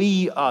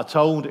we are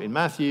told in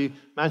Matthew,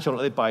 man shall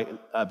not live by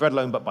bread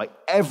alone, but by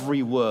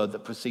every word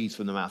that proceeds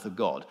from the mouth of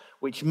God,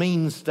 which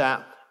means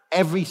that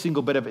every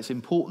single bit of it's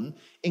important,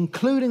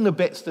 including the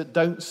bits that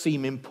don't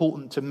seem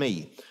important to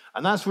me.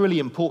 And that's really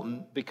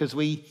important because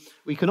we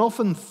can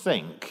often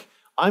think,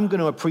 I'm going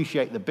to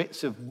appreciate the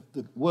bits of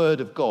the word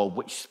of God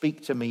which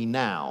speak to me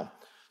now.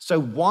 So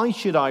why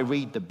should I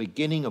read the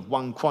beginning of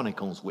 1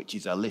 Chronicles, which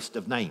is a list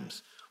of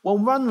names? Well,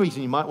 one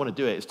reason you might want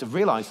to do it is to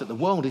realize that the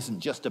world isn't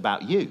just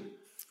about you,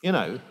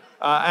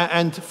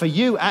 and for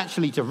you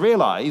actually to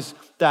realize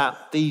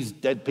that these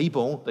dead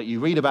people that you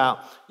read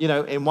about,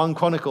 in 1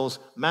 Chronicles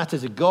matter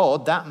to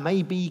God, that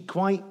may be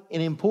quite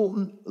an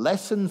important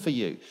lesson for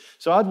you.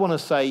 So I'd want to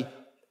say,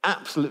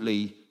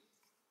 absolutely,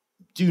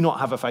 do not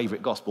have a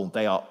favorite gospel.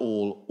 They are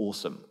all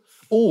awesome.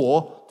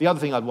 Or the other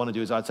thing I'd want to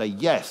do is I'd say,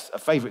 yes, a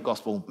favorite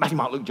gospel, Matthew,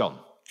 Mark, Luke, John.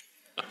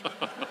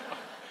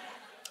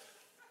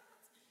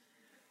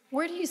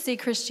 Where do you see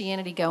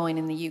Christianity going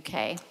in the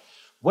UK?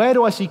 Where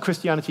do I see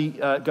Christianity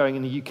going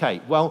in the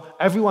UK? Well,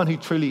 everyone who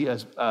truly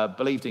has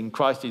believed in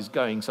Christ is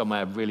going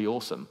somewhere really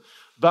awesome.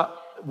 But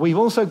we've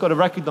also got to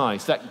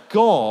recognize that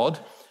God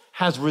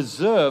has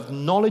reserved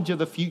knowledge of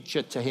the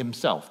future to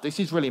himself. This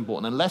is really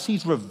important. Unless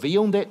he's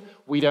revealed it,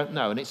 we don't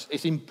know. And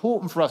it's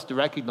important for us to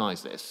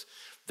recognize this,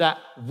 that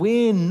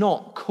we're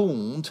not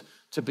called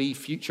to be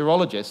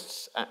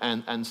futurologists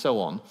and so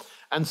on.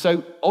 And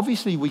so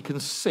obviously we can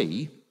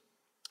see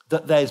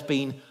that there's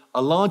been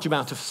a large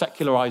amount of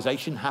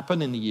secularization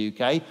happen in the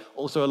UK,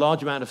 also a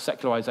large amount of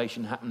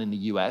secularization happen in the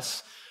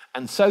US.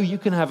 And so you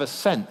can have a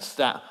sense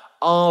that,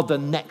 the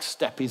next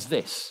step is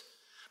this.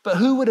 But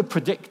who would have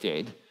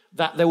predicted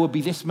that there would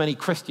be this many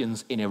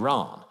Christians in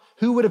Iran?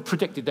 Who would have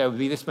predicted there would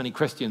be this many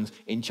Christians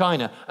in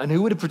China? And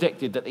who would have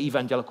predicted that the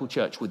evangelical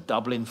church would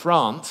double in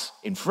France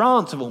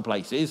of all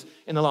places,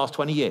 in the last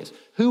 20 years?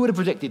 Who would have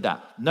predicted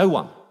that? No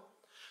one.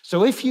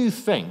 So if you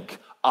think,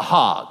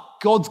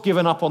 God's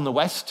given up on the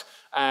West,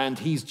 and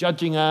he's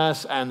judging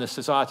us, and the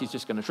society's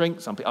just going to shrink.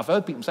 I've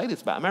heard people say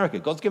this about America.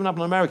 God's given up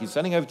on America. He's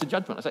sending over to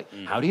judgment. I say,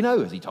 how do you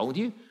know? Has he told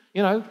you?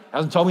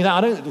 Hasn't told me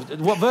that.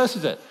 What verse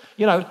is it?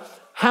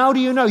 How do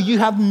you know? You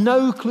have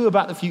no clue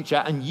about the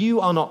future, and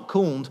you are not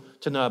called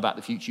to know about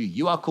the future.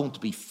 You are called to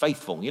be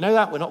faithful. You know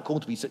that? We're not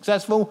called to be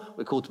successful.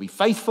 We're called to be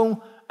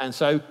faithful. And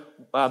so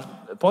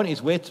the point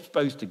is, we're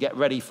supposed to get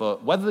ready for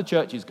whether the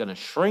church is going to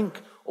shrink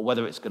or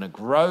whether it's going to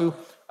grow.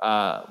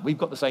 We've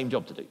got the same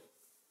job to do.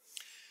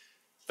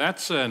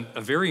 That's a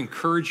very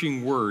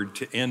encouraging word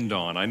to end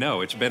on. I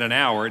know it's been an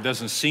hour. It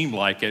doesn't seem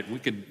like it. We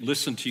could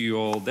listen to you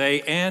all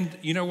day. And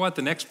you know what?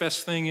 The next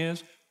best thing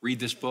is read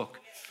this book.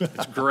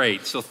 It's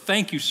great. So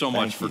thank you so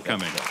much for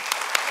coming.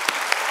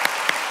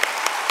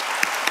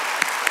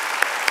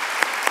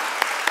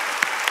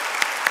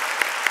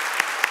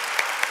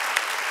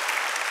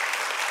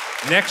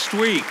 Next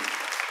week,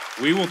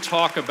 we will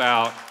talk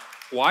about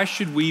why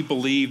should we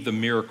believe the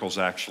miracles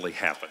actually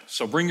happen.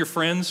 So bring your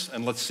friends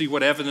and let's see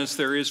what evidence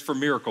there is for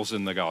miracles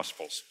in the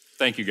Gospels.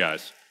 Thank you,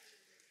 guys.